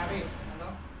nangyari.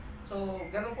 So,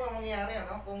 ganun po ang mangyayari.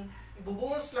 Kung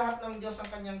ibubuhos lahat ng Diyos ang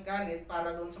kanyang galit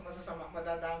para doon sa masasama,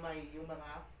 madadamay yung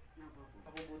mga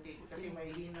mabubuti. Kasi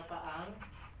may hina pa ang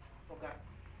ugat.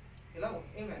 Hello?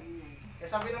 Amen. Kaya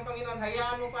sabi ng Panginoon,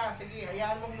 hayaan mo pa. Sige,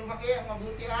 hayaan mong lumaki ang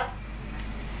mabuti at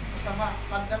masama.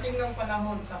 Pagdating ng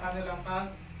panahon sa kanilang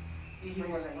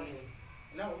pag-ihiwalay.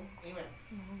 Hello? Amen.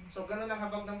 So, ganun ang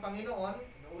habag ng Panginoon.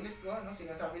 Ulit ko,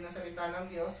 sinasabi ng salita ng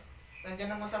Diyos,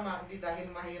 nandiyan ang masama, hindi dahil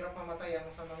mahirap mamatay ang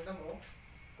masamang damo,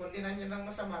 kundi nandiyan ang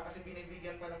masama kasi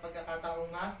binibigyan pa ng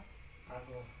pagkakataong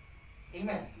magtago.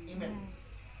 Amen. Amen.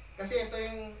 Kasi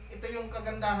ito yung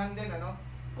kagandahan din,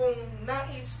 kung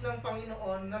nais ng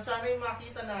Panginoon na sana'y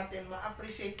makita natin,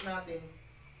 ma-appreciate natin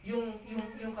yung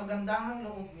kagandahang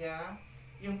loob niya,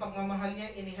 yung pagmamahal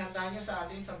niya, inihanda niya sa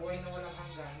atin sa buhay na walang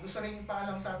hanggan. Gusto rin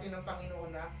ipaalam sa atin ng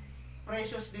Panginoon na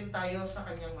precious din tayo sa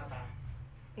kanyang mata.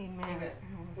 Amen. Amen.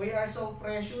 We are so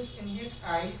precious in His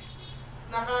eyes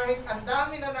na kahit ang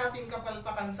dami na nating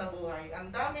kapalpakan sa buhay,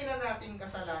 ang dami na nating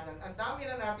kasalanan, ang dami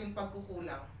na nating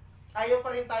pagkukulang, ayaw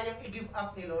pa rin tayong i-give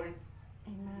up ni Lord.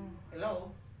 Amen. Hello?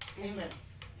 Amen.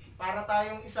 Para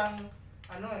tayong isang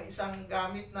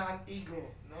gamit na antigo,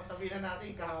 Sabihin na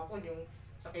natin kahapon yung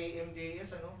sa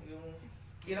KMJS, yung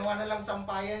ginawa na lang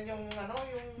sampayan yung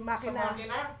Makina. sa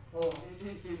makina.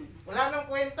 Wala nang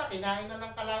kwenta, kinain na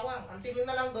ng kalawang. Ang tingin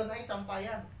na lang doon ay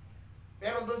sampayan.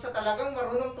 Pero doon sa talagang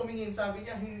marunong tumingin, sabi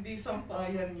niya, hindi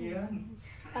sampayan yan.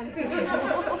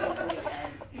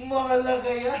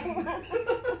 Mahalaga yan.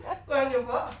 Kaya niyo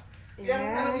ba? Yan,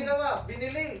 ano ginawa?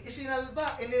 Binili,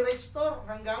 isinalba, inirestore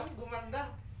hanggang gumanda.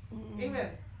 Amen.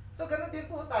 So, ganun din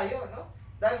po tayo, no?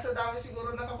 Dahil sa dami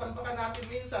siguro ng kapalpakan natin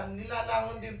minsan,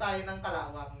 nilalangon din tayo ng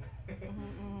kalawang.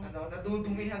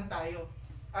 Nadudumihan tayo.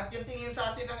 At yung tingin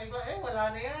sa atin ng iba, wala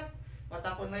na yan.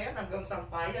 Matapon na yan, hanggang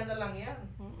sampayan na lang yan.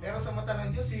 Pero sa mata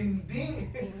ng Diyos, hindi.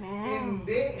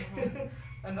 Hindi.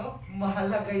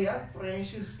 Mahalaga yan,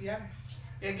 precious yan.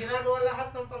 Kaya ginagawa lahat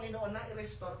ng Panginoon na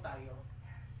i-restore tayo.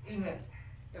 Amen.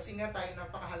 Kasi nga tayo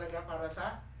napakahalaga para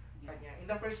sa Kanya. In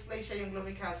the first place, siya yung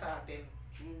lumikha sa atin.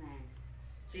 Amen.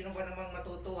 Sino ba namang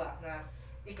matutuwa na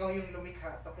ikaw yung lumikha,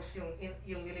 tapos yung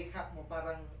nilikha mo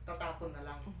parang tatapon na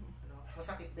lang.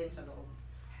 Masakit din sa loob.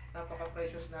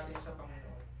 Napaka-precious natin sa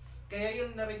Panginoon. Kaya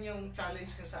yun na rin yung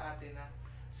challenge niya sa atin na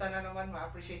sana naman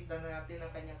ma-appreciate na natin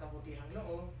ang kanyang kabutihang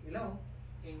loob, ilaw.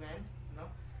 Amen.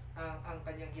 Ang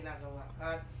kanyang ginagawa.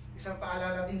 At isang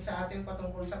paalala din sa atin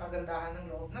patungkol sa kagandahan ng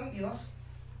loob ng Diyos,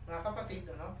 mga kapatid,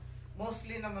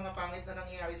 mostly ng mga pangit na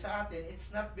nangyayari sa atin,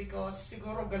 it's not because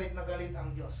siguro galit na galit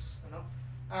ang Diyos.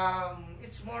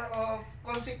 It's more of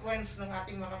consequence ng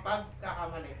ating mga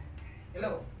pagkakamali.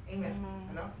 Hello? Amen.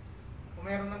 Kung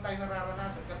meron man tayo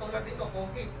nararanasan, katulad dito,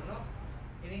 COVID,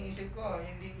 iniisip ko,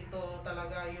 hindi ito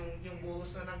talaga yung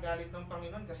buhos na ng galit ng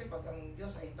Panginoon kasi pag ang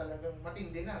Diyos ay talagang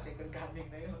matindi na, second coming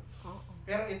na yun.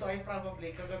 Pero ito ay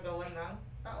probably kagagawan ng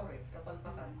tao rin,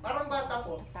 kapalpakan. Parang bata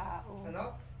po.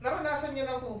 Naranasan niyo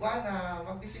na po ba na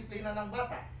magdisiplina ng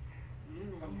bata?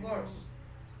 Of course.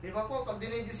 Di ba po, pag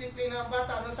dinidisiplina ng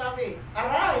bata, ano sabi?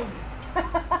 Aray!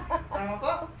 Tama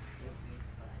po?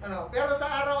 Pero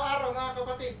sa araw-araw, mga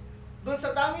kapatid, doon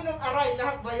sa dami ng aray,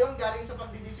 lahat ba yun galing sa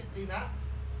pagdidisiplina?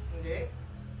 Hindi.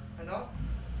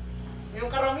 Yung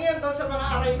karamihan doon sa mga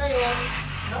aray na yon,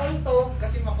 nauntog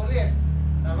kasi makulit.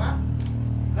 Tama?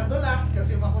 Nadulas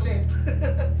kasi makulit.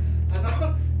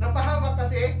 Napahamak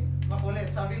kasi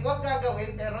makulit. Sabing huwag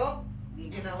gagawin pero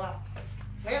ginawa.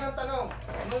 Ngayon ang tanong,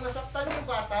 nung nasaktan yung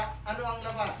bata, ano ang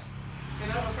labas?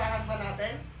 Pinarusahan ba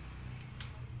natin?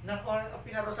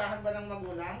 Pinarusahan ba ng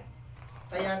magulang?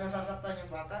 Kaya nasasaktan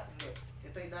yung bata? Hindi.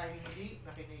 Ito ay dahil hindi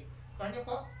nakinig. Kanya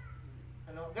po?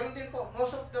 Ganun din po,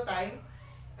 most of the time,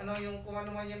 kung ano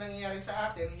man yung nangyayari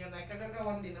sa atin, yun ay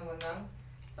kagagawan din naman ng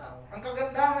tao. Ang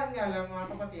kagandahan nga lang,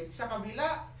 mga kapatid, sa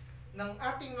kabila ng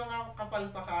ating mga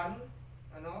kapalpakan,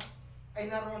 ay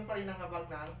naroon pa rin ang habag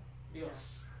ng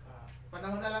Diyos.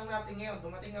 Panahon na lang natin ngayon,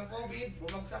 dumating ang COVID,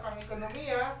 bumagsak ang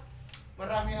ekonomiya,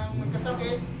 marami ang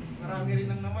magkasakit, marami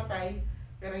rin ang namatay,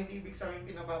 pero hindi ibig sabihin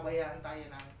pinababayaan tayo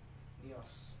ng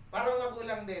Diyos. Parang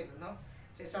magulang din,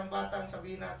 sa isang batang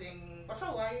sabihin nating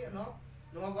pasaway,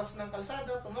 lumabas ng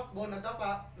kalsada, tumakbo,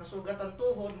 nadapa, nasugat ang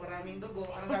tuhod, maraming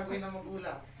dugo, ano gagawin ng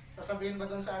magulang? Sasabihin ba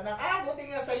doon sa anak, buti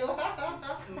nga sa'yo,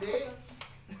 Hindi.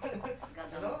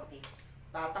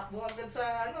 Tatakbo agad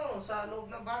sa sa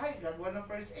loob ng bahay, gagawa ng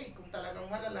first aid kung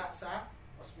talagang malala sa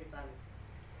ospital.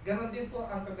 Ganon din po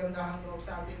ang kagandahang loob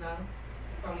sa atin ng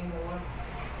Panginoon.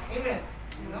 Amen.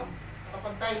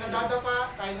 Kapag tayo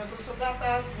nadadapa, tayo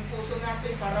nasusugatan, yung puso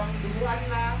natin parang duguan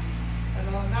na,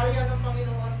 nariyan ng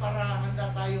Panginoon para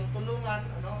handa tayong tulungan,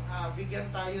 bigyan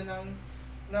tayo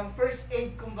ng first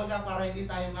aid, kumbaga, para hindi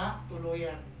tayo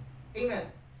matuluyan. Amen.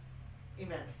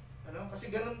 Amen.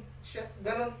 Kasi ganun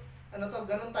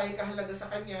tayo kahalaga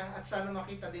sa Kanya at sana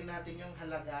makita din natin yung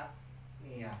halaga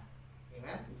niya.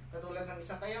 Amen? Katulad ng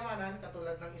isang kayamanan,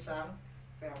 katulad ng isang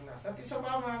perlas. At isa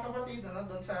pa, mga kapatid,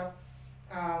 doon sa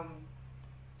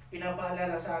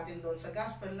pinapaalala sa atin doon sa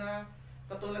gospel na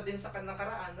katulad din sa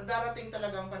nakaraan, na darating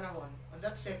talagang panahon on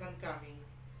that second coming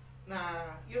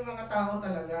na yung mga tao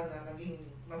talaga na naging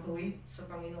matuwid sa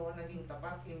Panginoon, naging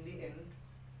tapat in the end,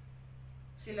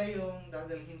 sila yung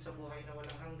dadalhin sa buhay na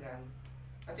walang hanggan.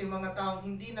 At yung mga taong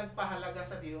hindi nagpahalaga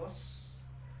sa Diyos,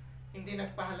 hindi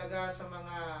nagpahalaga sa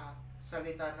mga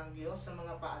salita ng Diyos, sa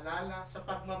mga paalala, sa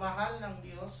pagmamahal ng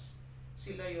Diyos,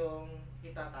 sila yung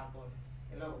itatapon.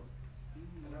 Hello?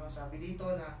 Sabi dito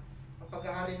na ang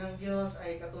paghahari ng Diyos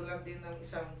ay katulad din ng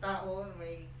isang tao,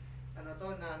 may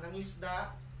na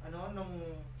nangisda, nung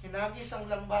hinagis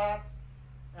ang lambat,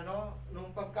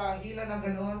 nung pagkahila na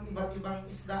gano'n, iba't ibang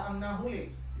isda ang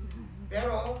nahuli.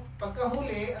 Pero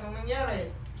pagkahuli, anong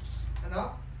nangyari?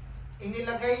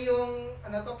 Inilagay yung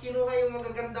kinuha yung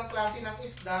magagandang klase ng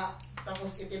isda,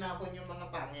 tapos itinapon yung mga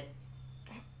pangit.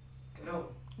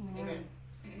 Hello? Amen.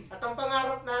 At ang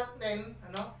pangarap natin,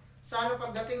 sana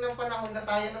pagdating ng panahon na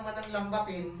tayo naman ang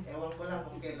lambatin, ewan ko lang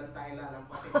kung kailan tayo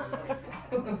lalambatin.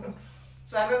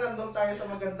 Sana nandun tayo sa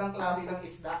magandang klase ng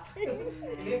isda.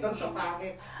 Hindi doon sa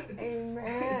pangit.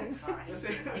 Amen.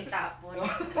 Kasi, Itapon.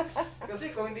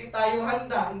 kasi kung hindi tayo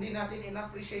handa, hindi natin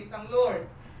in-appreciate ang Lord,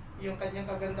 yung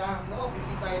kanyang kagandahan, no?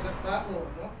 Hindi tayo nagbago,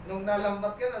 no? Nung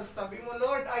nalambat ka na, sabi mo,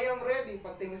 Lord, I am ready.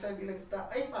 Pagtingin sa bilang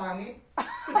isda, ay, pangit.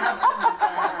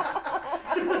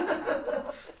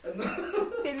 Ano?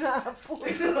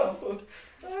 Tinapon.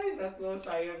 Ay, naku,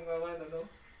 sayang naman, ano?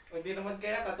 Hindi naman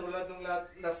kaya katulad nung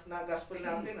last na gospel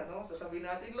natin, ano? Sasabihin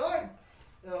natin, Lord,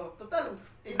 no, total,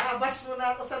 tinabas mo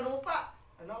na ako sa lupa.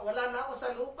 Ano? Wala na ako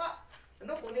sa lupa.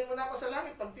 Ano? Kunin mo na ako sa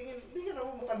langit. Pagtingin, hindi ka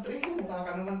naman mukhang trigo. Mukha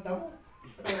ka naman damo.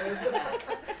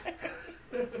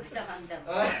 Sa kandang.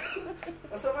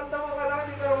 Masamang damo ka naman,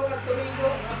 hindi ka naman mukhang trigo.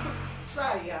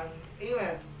 Sayang.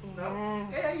 Amen. No?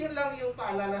 Kaya yun lang yung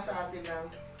paalala sa atin ng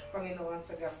Panginoon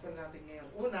sa gospel natin ngayon.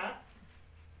 Una,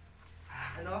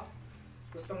 ano?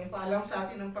 Gustong ipaalam sa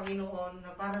atin ng Panginoon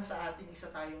na para sa atin isa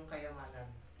tayong kayamanan.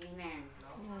 Amen.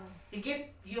 No?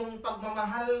 Higit yung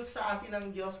pagmamahal sa atin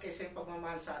ng Diyos kaysa yung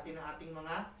pagmamahal sa atin ng ating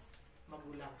mga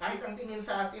magulang. Kahit ang tingin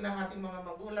sa atin ng ating mga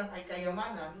magulang ay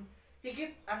kayamanan,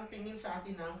 higit ang tingin sa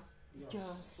atin ng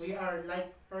Diyos. We are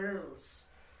like pearls.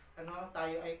 Ano,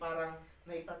 tayo ay parang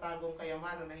naitatagong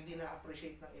kayamanan na hindi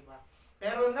na-appreciate ng iba.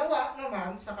 Pero nawa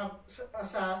naman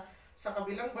sa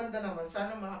kabilang banda naman,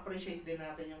 sana ma-appreciate din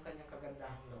natin yung kanyang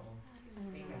kagandahang loob.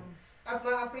 Amen. At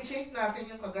ma-appreciate natin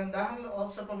yung kagandahang loob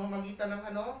sa pamamagitan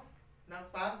ng ano? Ng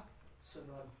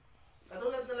pagsunod.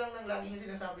 Katulad na lang ng laging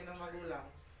sinasabi ng magulang,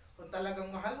 kung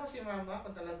talagang mahal mo si mama,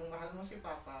 kung talagang mahal mo si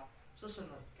papa,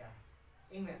 susunod ka.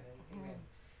 Amen. Amen.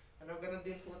 Ano, ganun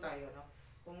din po tayo, no?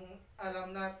 Kung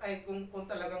alam na, kung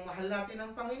talagang mahal natin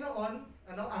ang Panginoon,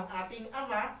 ano, ang ating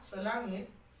Ama sa langit,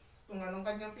 kung anong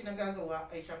kanyang pinagagawa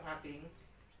ay siyang ating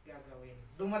gagawin.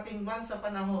 Dumating man sa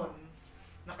panahon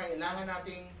na kailangan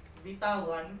nating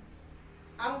bitawan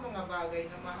ang mga bagay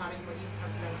na maaaring maging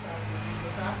hadlang sa atin dito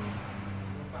sa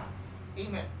lupa.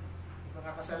 Amen.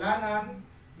 Mga kasalanan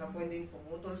na pwedeng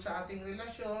pumutol sa ating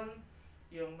relasyon,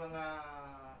 yung mga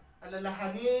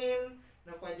alalahanin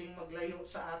na pwedeng maglayo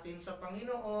sa atin sa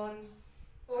Panginoon,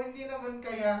 o hindi naman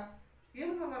kaya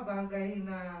yung mga bagay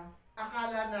na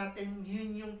akala natin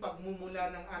yun yung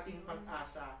pagmumula ng ating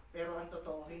pag-asa, pero ang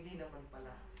totoo, hindi naman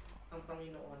pala ang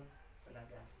Panginoon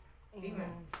talaga.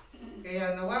 Amen.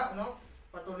 Kaya nawa, no,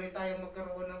 patuloy tayong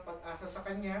magkaroon ng pag-asa sa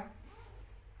Kanya.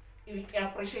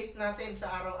 I-appreciate natin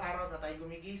sa araw-araw na tayo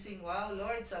gumigising. Wow,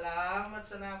 Lord, salamat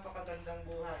sa napakagandang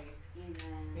buhay.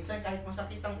 Amen. Minsan kahit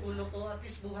masakit ang ulo ko, at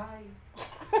least buhay.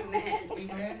 Amen.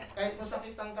 Amen. Kahit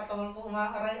masakit ang katawan ko,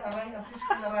 umaaray-aray, at least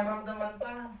nararamdaman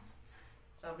pa.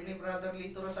 Sabi ni Brother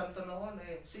Lito Santo noon,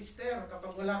 Sister, kapag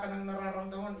wala ka nang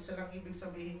nararamdaman, isa lang ibig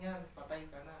sabihin niyan, patay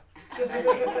ka na.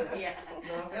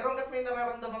 No? Pero hanggat may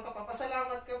nararamdaman ka pa,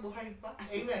 pasalamat ka, buhay pa.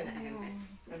 Amen.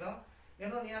 Ano?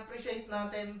 Ganon, i-appreciate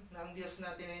natin na ang Diyos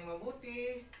natin ay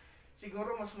mabuti.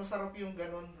 Siguro mas masarap yung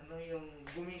ganon, ano, yung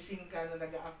gumising ka na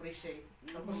nag-a-appreciate.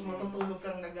 Tapos matutulog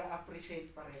kang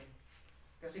nag-a-appreciate pa rin.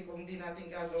 Kasi kung hindi natin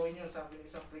gagawin yun, sabi ng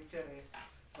isang preacher,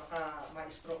 baka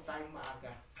ma-stroke tayong maaga.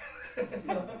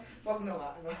 Wag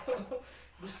nawa, no?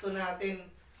 Gusto natin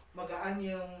magaan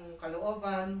yung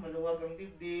kalooban, maluwag ang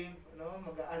dibdib, ano,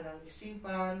 magaan ang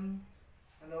isipan,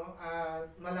 ano, at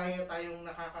malaya tayong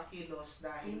nakakakilos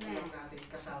dahil alam natin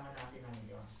kasama natin ang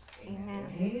Diyos. Amen.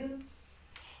 Inhale,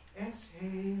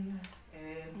 exhale,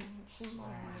 and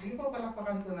smile. Sige po,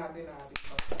 palakpakan po natin ang ating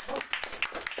Panginoon.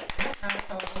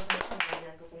 Tapos na sa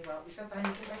mga ko kung ba, isa tayo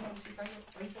po tayo,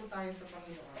 pray po tayo sa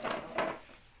Panginoon.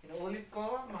 Inuulit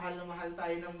ko, mahal na mahal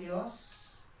tayo ng Diyos.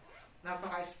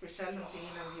 Napaka-espesyal ng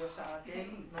tingin ng Diyos sa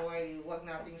atin. Naway huwag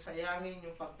nating sayangin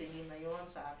yung pagtingin na yon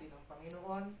sa atin ng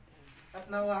Panginoon. At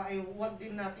nawa ay huwag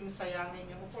din nating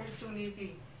sayangin yung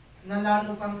opportunity na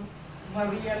lalo pang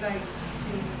ma-realize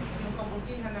yung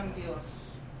kabutihan ng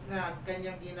Diyos na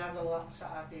kanyang ginagawa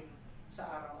sa atin sa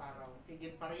araw-araw.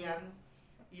 Higit pa riyan,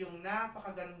 yung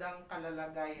napakagandang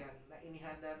kalalagayan na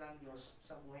inihanda ng Diyos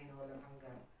sa buhay na walang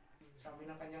hanggan. Sabi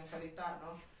ng kanyang salita,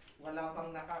 no? Wala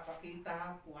pang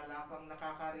nakakakita, wala pang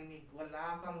nakakarinig,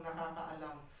 wala pang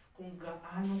nakakaalam kung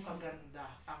gaano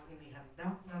kaganda ang inihanda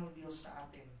ng Diyos sa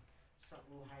atin sa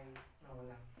buhay na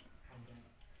walang hanggan.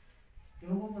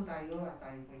 Inupo po tayo at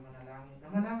tayo po'y manalangin.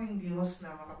 Naman naming Diyos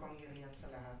na makapangyarihan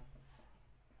sa lahat.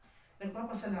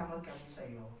 Nagpapasalamat kami sa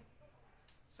iyo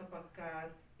sapagkat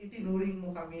itinuring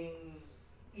mo kaming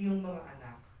iyong mga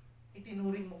anak.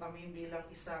 Itinuring mo kami bilang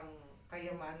isang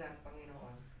kayamanan,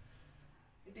 Panginoon.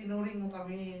 Itinuring mo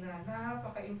kami na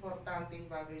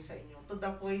napaka-importanting bagay sa inyo. To the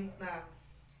point na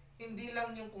hindi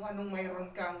lang yung kung anong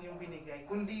mayroon kang yung binigay,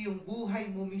 kundi yung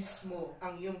buhay mo mismo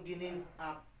ang yung give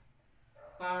up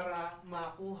para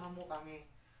makuha mo kami.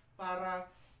 Para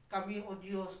kami, O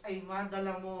Diyos, ay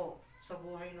madala mo sa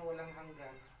buhay na walang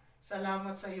hanggan.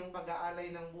 Salamat sa iyong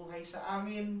pag-aalay ng buhay sa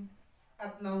amin.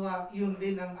 At nawa, yun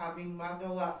din ang aming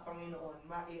magawa, Panginoon.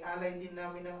 Maialay din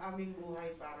namin ang aming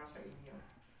buhay para sa inyo.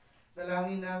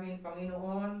 Dalangin namin,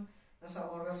 Panginoon, na sa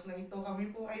oras na ito kami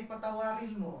po ay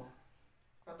patawarin mo.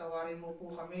 Patawarin mo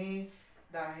po kami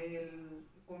dahil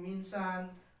kuminsan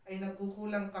ay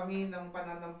nagkukulang kami ng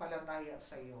pananampalataya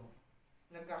sa iyo.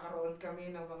 Nagkakaroon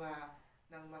kami ng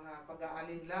mga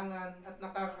pag-aalinlangan at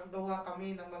nakakagawa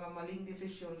kami ng mga maling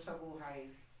desisyon sa buhay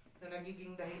na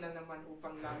nagiging dahilan naman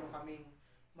upang lalo kaming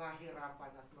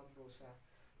mahirapan at magdusa.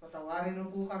 Patawarin mo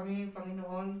po kami,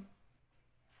 Panginoon,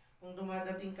 kung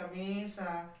dumadating kami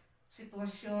sa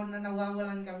sitwasyon na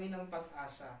nawawalan kami ng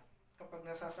pag-asa. Kapag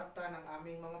nasasaktan ang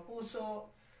aming mga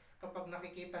puso, kapag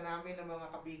nakikita namin ang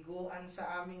mga kabiguan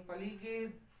sa aming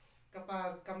paligid,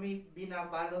 kapag kami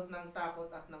binabalot ng takot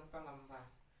at ng pangamba.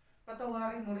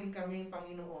 Patawarin mo rin kami,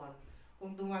 Panginoon,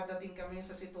 kung dumadating kami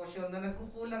sa sitwasyon na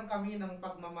nagkukulang kami ng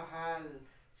pagmamahal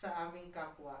sa aming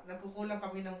kapwa, nagkukulang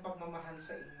kami ng pagmamahal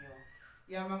sa inyo.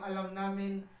 Yamang alam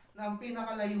namin na ang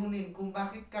pinakalayunin kung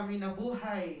bakit kami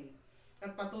nabuhay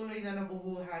at patuloy na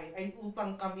nabubuhay ay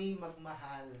upang kami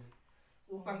magmahal.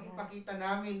 Upang ipakita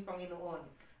namin, Panginoon,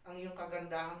 ang iyong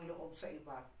kagandahang loob sa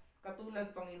iba. Katulad,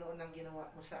 Panginoon, ng ginawa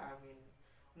mo sa amin.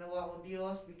 Nawa, O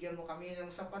Diyos, bigyan mo kami ng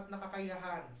sapat na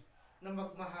kakayahan na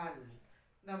magmahal,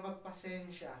 na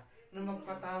magpasensya, na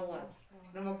magpatawad,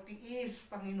 na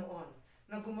magtiis, Panginoon,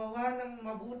 na gumawa ng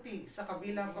mabuti sa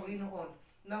kabila, Panginoon,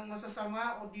 ng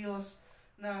masasama, O Diyos,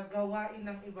 na gawain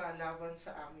ng iba laban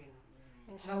sa amin.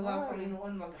 Nawa,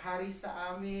 Panginoon, maghari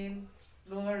sa amin,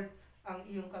 Lord, ang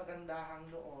iyong kagandahang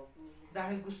loob.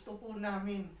 Dahil gusto po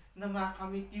namin na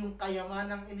makamit yung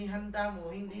kayamanang inihanda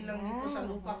mo, hindi lang dito sa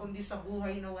lupa, kundi sa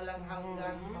buhay na walang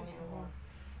hanggan, Panginoon.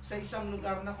 Sa isang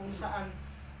lugar na kung saan,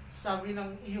 sabi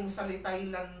ng iyong salita'y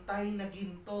lantay na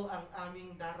ginto ang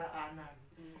aming daraanan.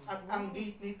 At ang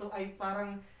gate nito ay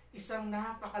parang isang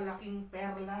napakalaking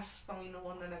perlas,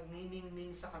 Panginoon, na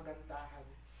nagniningning sa kagandahan.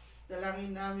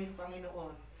 Dalangin namin,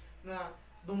 Panginoon, na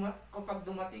kapag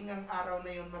dumating ang araw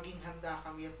na yun, maging handa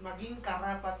kami at maging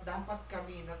karapat dapat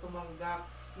kami na tumanggap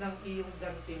ng iyong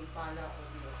gantimpala, O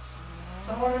Diyos.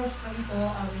 Sa oras na ito,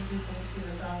 aming din pong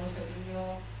sinasamo sa inyo,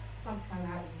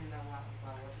 pagpalain niyo nawa ang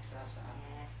bawat isa sa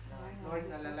amin. Lord,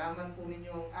 nalalaman po ninyo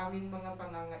ang aming mga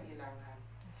pangangailangan.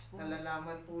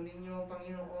 Nalalaman po ninyo,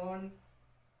 Panginoon,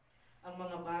 ang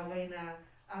mga bagay na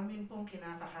amin pong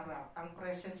kinakaharap, ang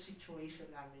present situation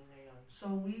namin ngayon.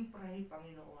 So we pray,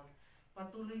 Panginoon,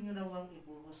 patuloy nyo nawang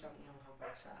ibuhos ang iyong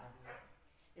habag sa amin.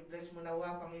 I-bless mo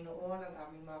nawa, Panginoon, ang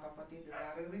aming mga kapatid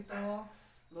na narito.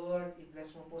 Lord,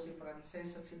 i-bless mo po si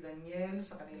Frances at si Daniel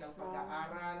sa kanilang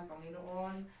pag-aaral,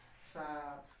 Panginoon,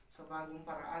 sa bagong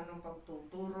paraan ng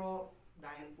pagtuturo.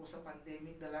 Dahil po sa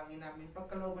pandemic, dalangin namin,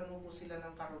 pagkalooban mo po sila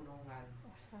ng karunungan.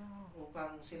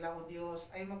 Upang sila, O Diyos,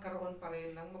 ay magkaroon pa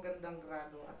rin ng magandang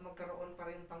grado at magkaroon pa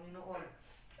rin, Panginoon,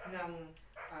 ng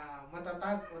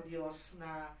matatag, O Diyos,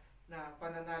 na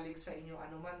pananalig sa inyo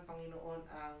anuman, Panginoon,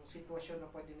 ang sitwasyon na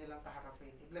pwede nilang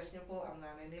kaharapin. I-bless niyo po ang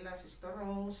nanay nila, Sister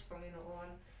Rose,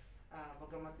 Panginoon.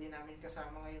 Bagamat din namin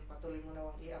kasama ngayon, patuloy mo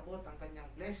nawang iabot ang kanyang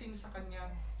blessing sa kanya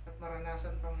at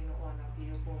maranasan, Panginoon, ang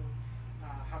iyo pong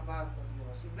habag, O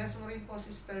Diyos. I-bless mo rin po,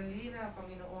 Sister Lina,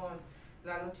 Panginoon,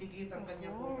 lalo't higit ang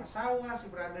kanyang pong asawa, si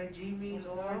Brother Jimmy,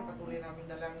 Lord, patuloy namin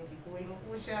dalangin, ipuin mo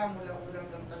po siya mula ulang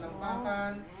ng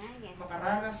talampakan,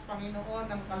 makaranas, Panginoon,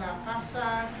 ng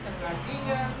kalakasan,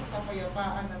 kagalingan,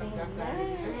 kapayapaan na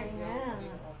naggagaling sa inyo,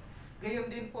 Panginoon. Gayon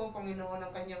din po, Panginoon,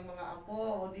 ang kanyang mga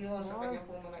apo, O Diyos, sa kanyang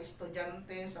pong mga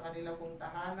estudyante, sa kanilang pong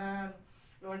tahanan.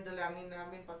 Lord, dalangin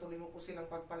namin, patuloy mo po silang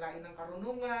pagpalain ng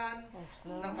karunungan,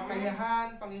 ng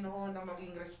kakayahan, Panginoon, na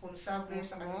maging responsable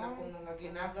sa kanilang pong mga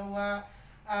ginagawa,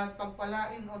 at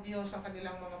pagpalain, O Diyos, sa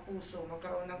kanilang mga puso,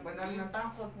 magkaroon ng banal na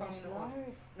takot,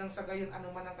 Panginoon, nang sa gayon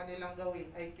anuman ang kanilang gawin,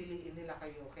 ay piliin nila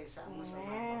kayo kaysa ang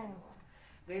masama, Panginoon.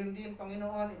 Gayon din,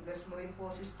 Panginoon, i-bless mo rin po,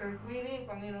 Sister Queenie,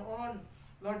 Panginoon.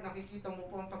 Lord, nakikita mo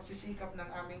po ang pagsisikap ng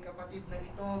aming kapatid na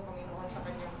ito, Panginoon, sa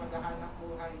kanyang paghahanap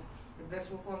buhay.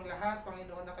 I-bless mo po ang lahat,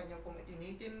 Panginoon, na kanyang pong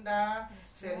itinitinda,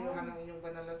 seryuhan ng inyong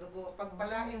banal na dugo.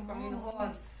 Pagpalain, Panginoon,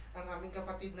 ang aming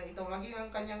kapatid na ito, maging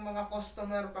ang kanyang mga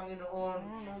customer, Panginoon,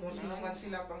 kung sino man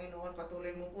sila, Panginoon,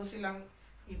 patuloy mo po silang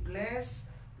i-bless.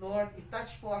 Lord,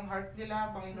 i-touch po ang heart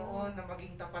nila, Panginoon, na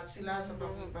maging tapat sila sa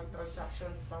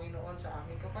pag-transaction, Panginoon, sa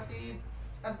aming kapatid.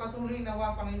 At patuloy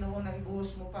nawa, Panginoon, na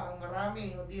ibuhos mo pa ang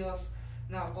marami, O Diyos,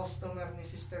 na customer ni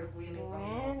Sister Queenie,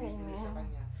 Panginoon, bibili sa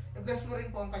kanya. I-bless mo rin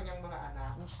po ang kanyang mga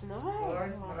anak. Yes,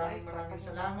 Lord, maraming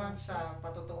salamat sa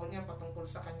patutuon niya patungkol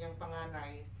sa kanyang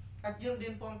panganay. At yun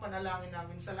din po ang panalangin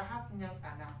namin sa lahat niyang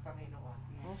anak, Panginoon.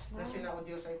 Na sila, O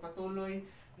Diyos, ay patuloy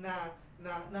na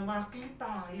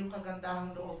makita yung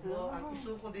kagandahang loob mo at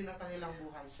isuko din ang kanilang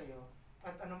buhay sa iyo.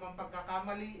 At anumang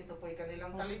pagkakamali, ito po ay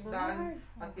kanilang talikdan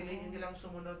at piliin nilang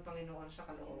sumunod, Panginoon, sa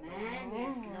kalooban. Amen.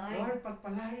 Yes, Lord. Lord,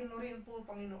 pagpalain mo rin po,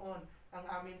 Panginoon, ang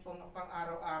amin pong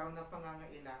pang-araw-araw na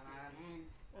pangangailangan. Amen.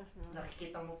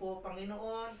 Nakikita mo po,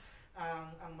 Panginoon,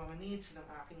 ang mga needs ng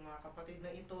aking mga kapatid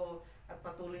na ito at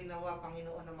patuloy nawa,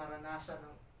 Panginoon, na maranasan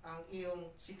ang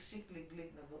iyong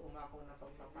siksik-liglig na umako na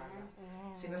pagpapala.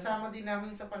 Sinasama din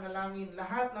namin sa panalangin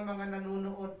lahat ng mga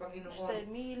nanunood, Panginoon,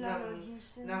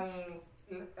 ng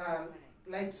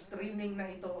live streaming na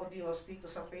ito, O Diyos, dito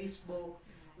sa Facebook.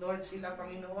 Lord, sila,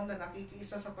 Panginoon, na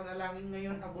nakikiisa sa panalangin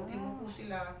ngayon, abutin mo po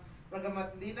sila.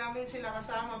 Bagamat hindi namin sila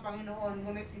kasama, Panginoon,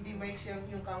 ngunit hindi maiksi ang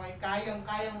iyong kamay.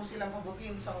 Kayang-kaya mo silang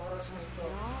abutin sa oras na ito.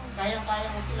 Kayang-kaya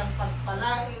mo silang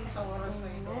pagpalain sa oras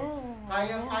na ito.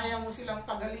 Kayang-kaya mo silang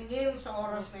pagalingin sa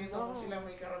oras na ito kung sila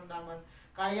may karamdaman.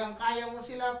 Kayang-kaya mo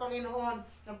sila, Panginoon,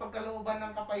 ng pagkalooban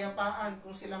ng kapayapaan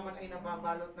kung sila man ay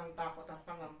nababalot ng takot at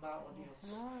pangamba, O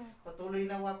Diyos.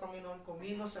 Patuloy nawa, Panginoon,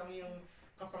 kumilos ang iyong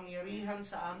kapangyarihan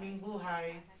sa aming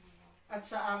buhay at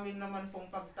sa amin naman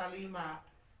pong pagtalima.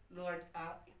 Lord,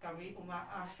 kami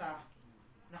umaasa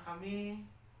na kami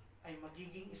ay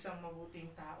magiging isang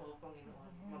mabuting tao,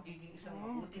 Panginoon. Magiging isang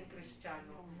mabuting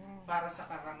Kristiyano para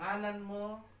sa karangalan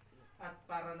mo at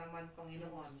para naman,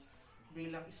 Panginoon,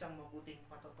 bilang isang mabuting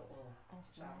patotoo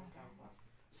sa aming kapwa.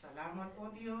 Salamat,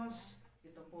 O Diyos.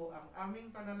 Ito po ang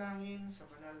aming panalangin sa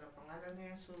banal na pangalan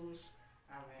ni Jesus.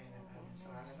 Amen. Amen.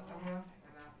 Sa ngalan ng Ama,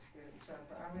 Anak, Espiritu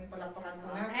Santo. Amen. Palakpakan po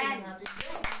natin ang ating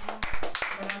Diyos.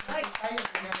 Salamat tayo.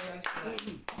 Kanyang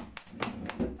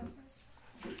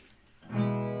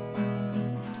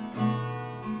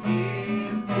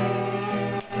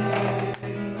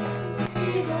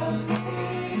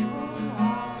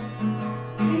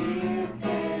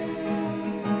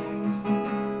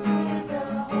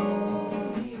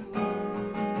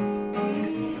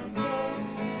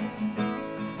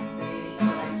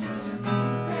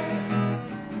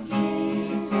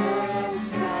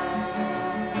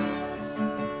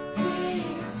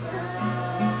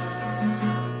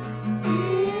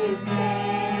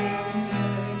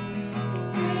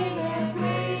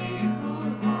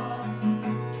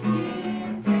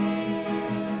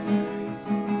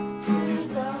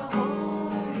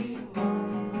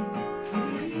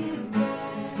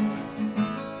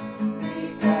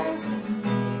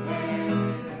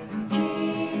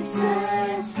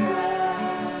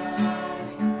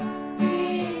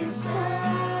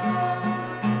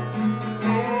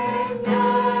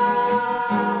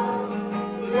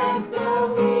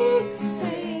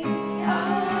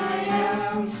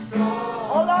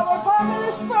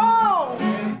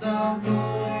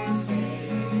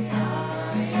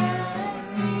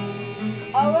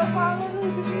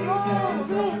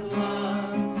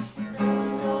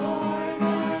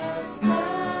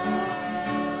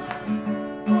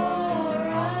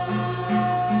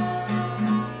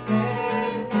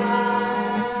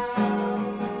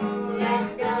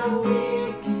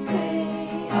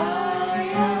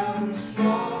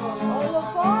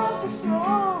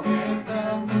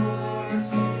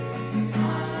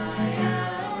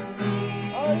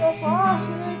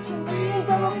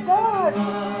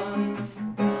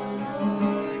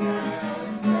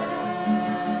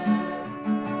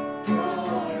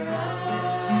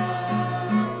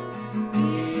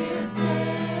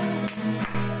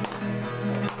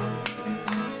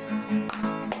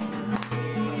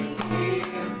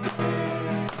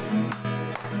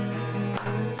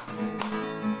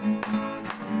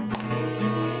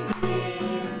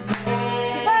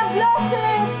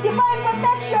Blessings,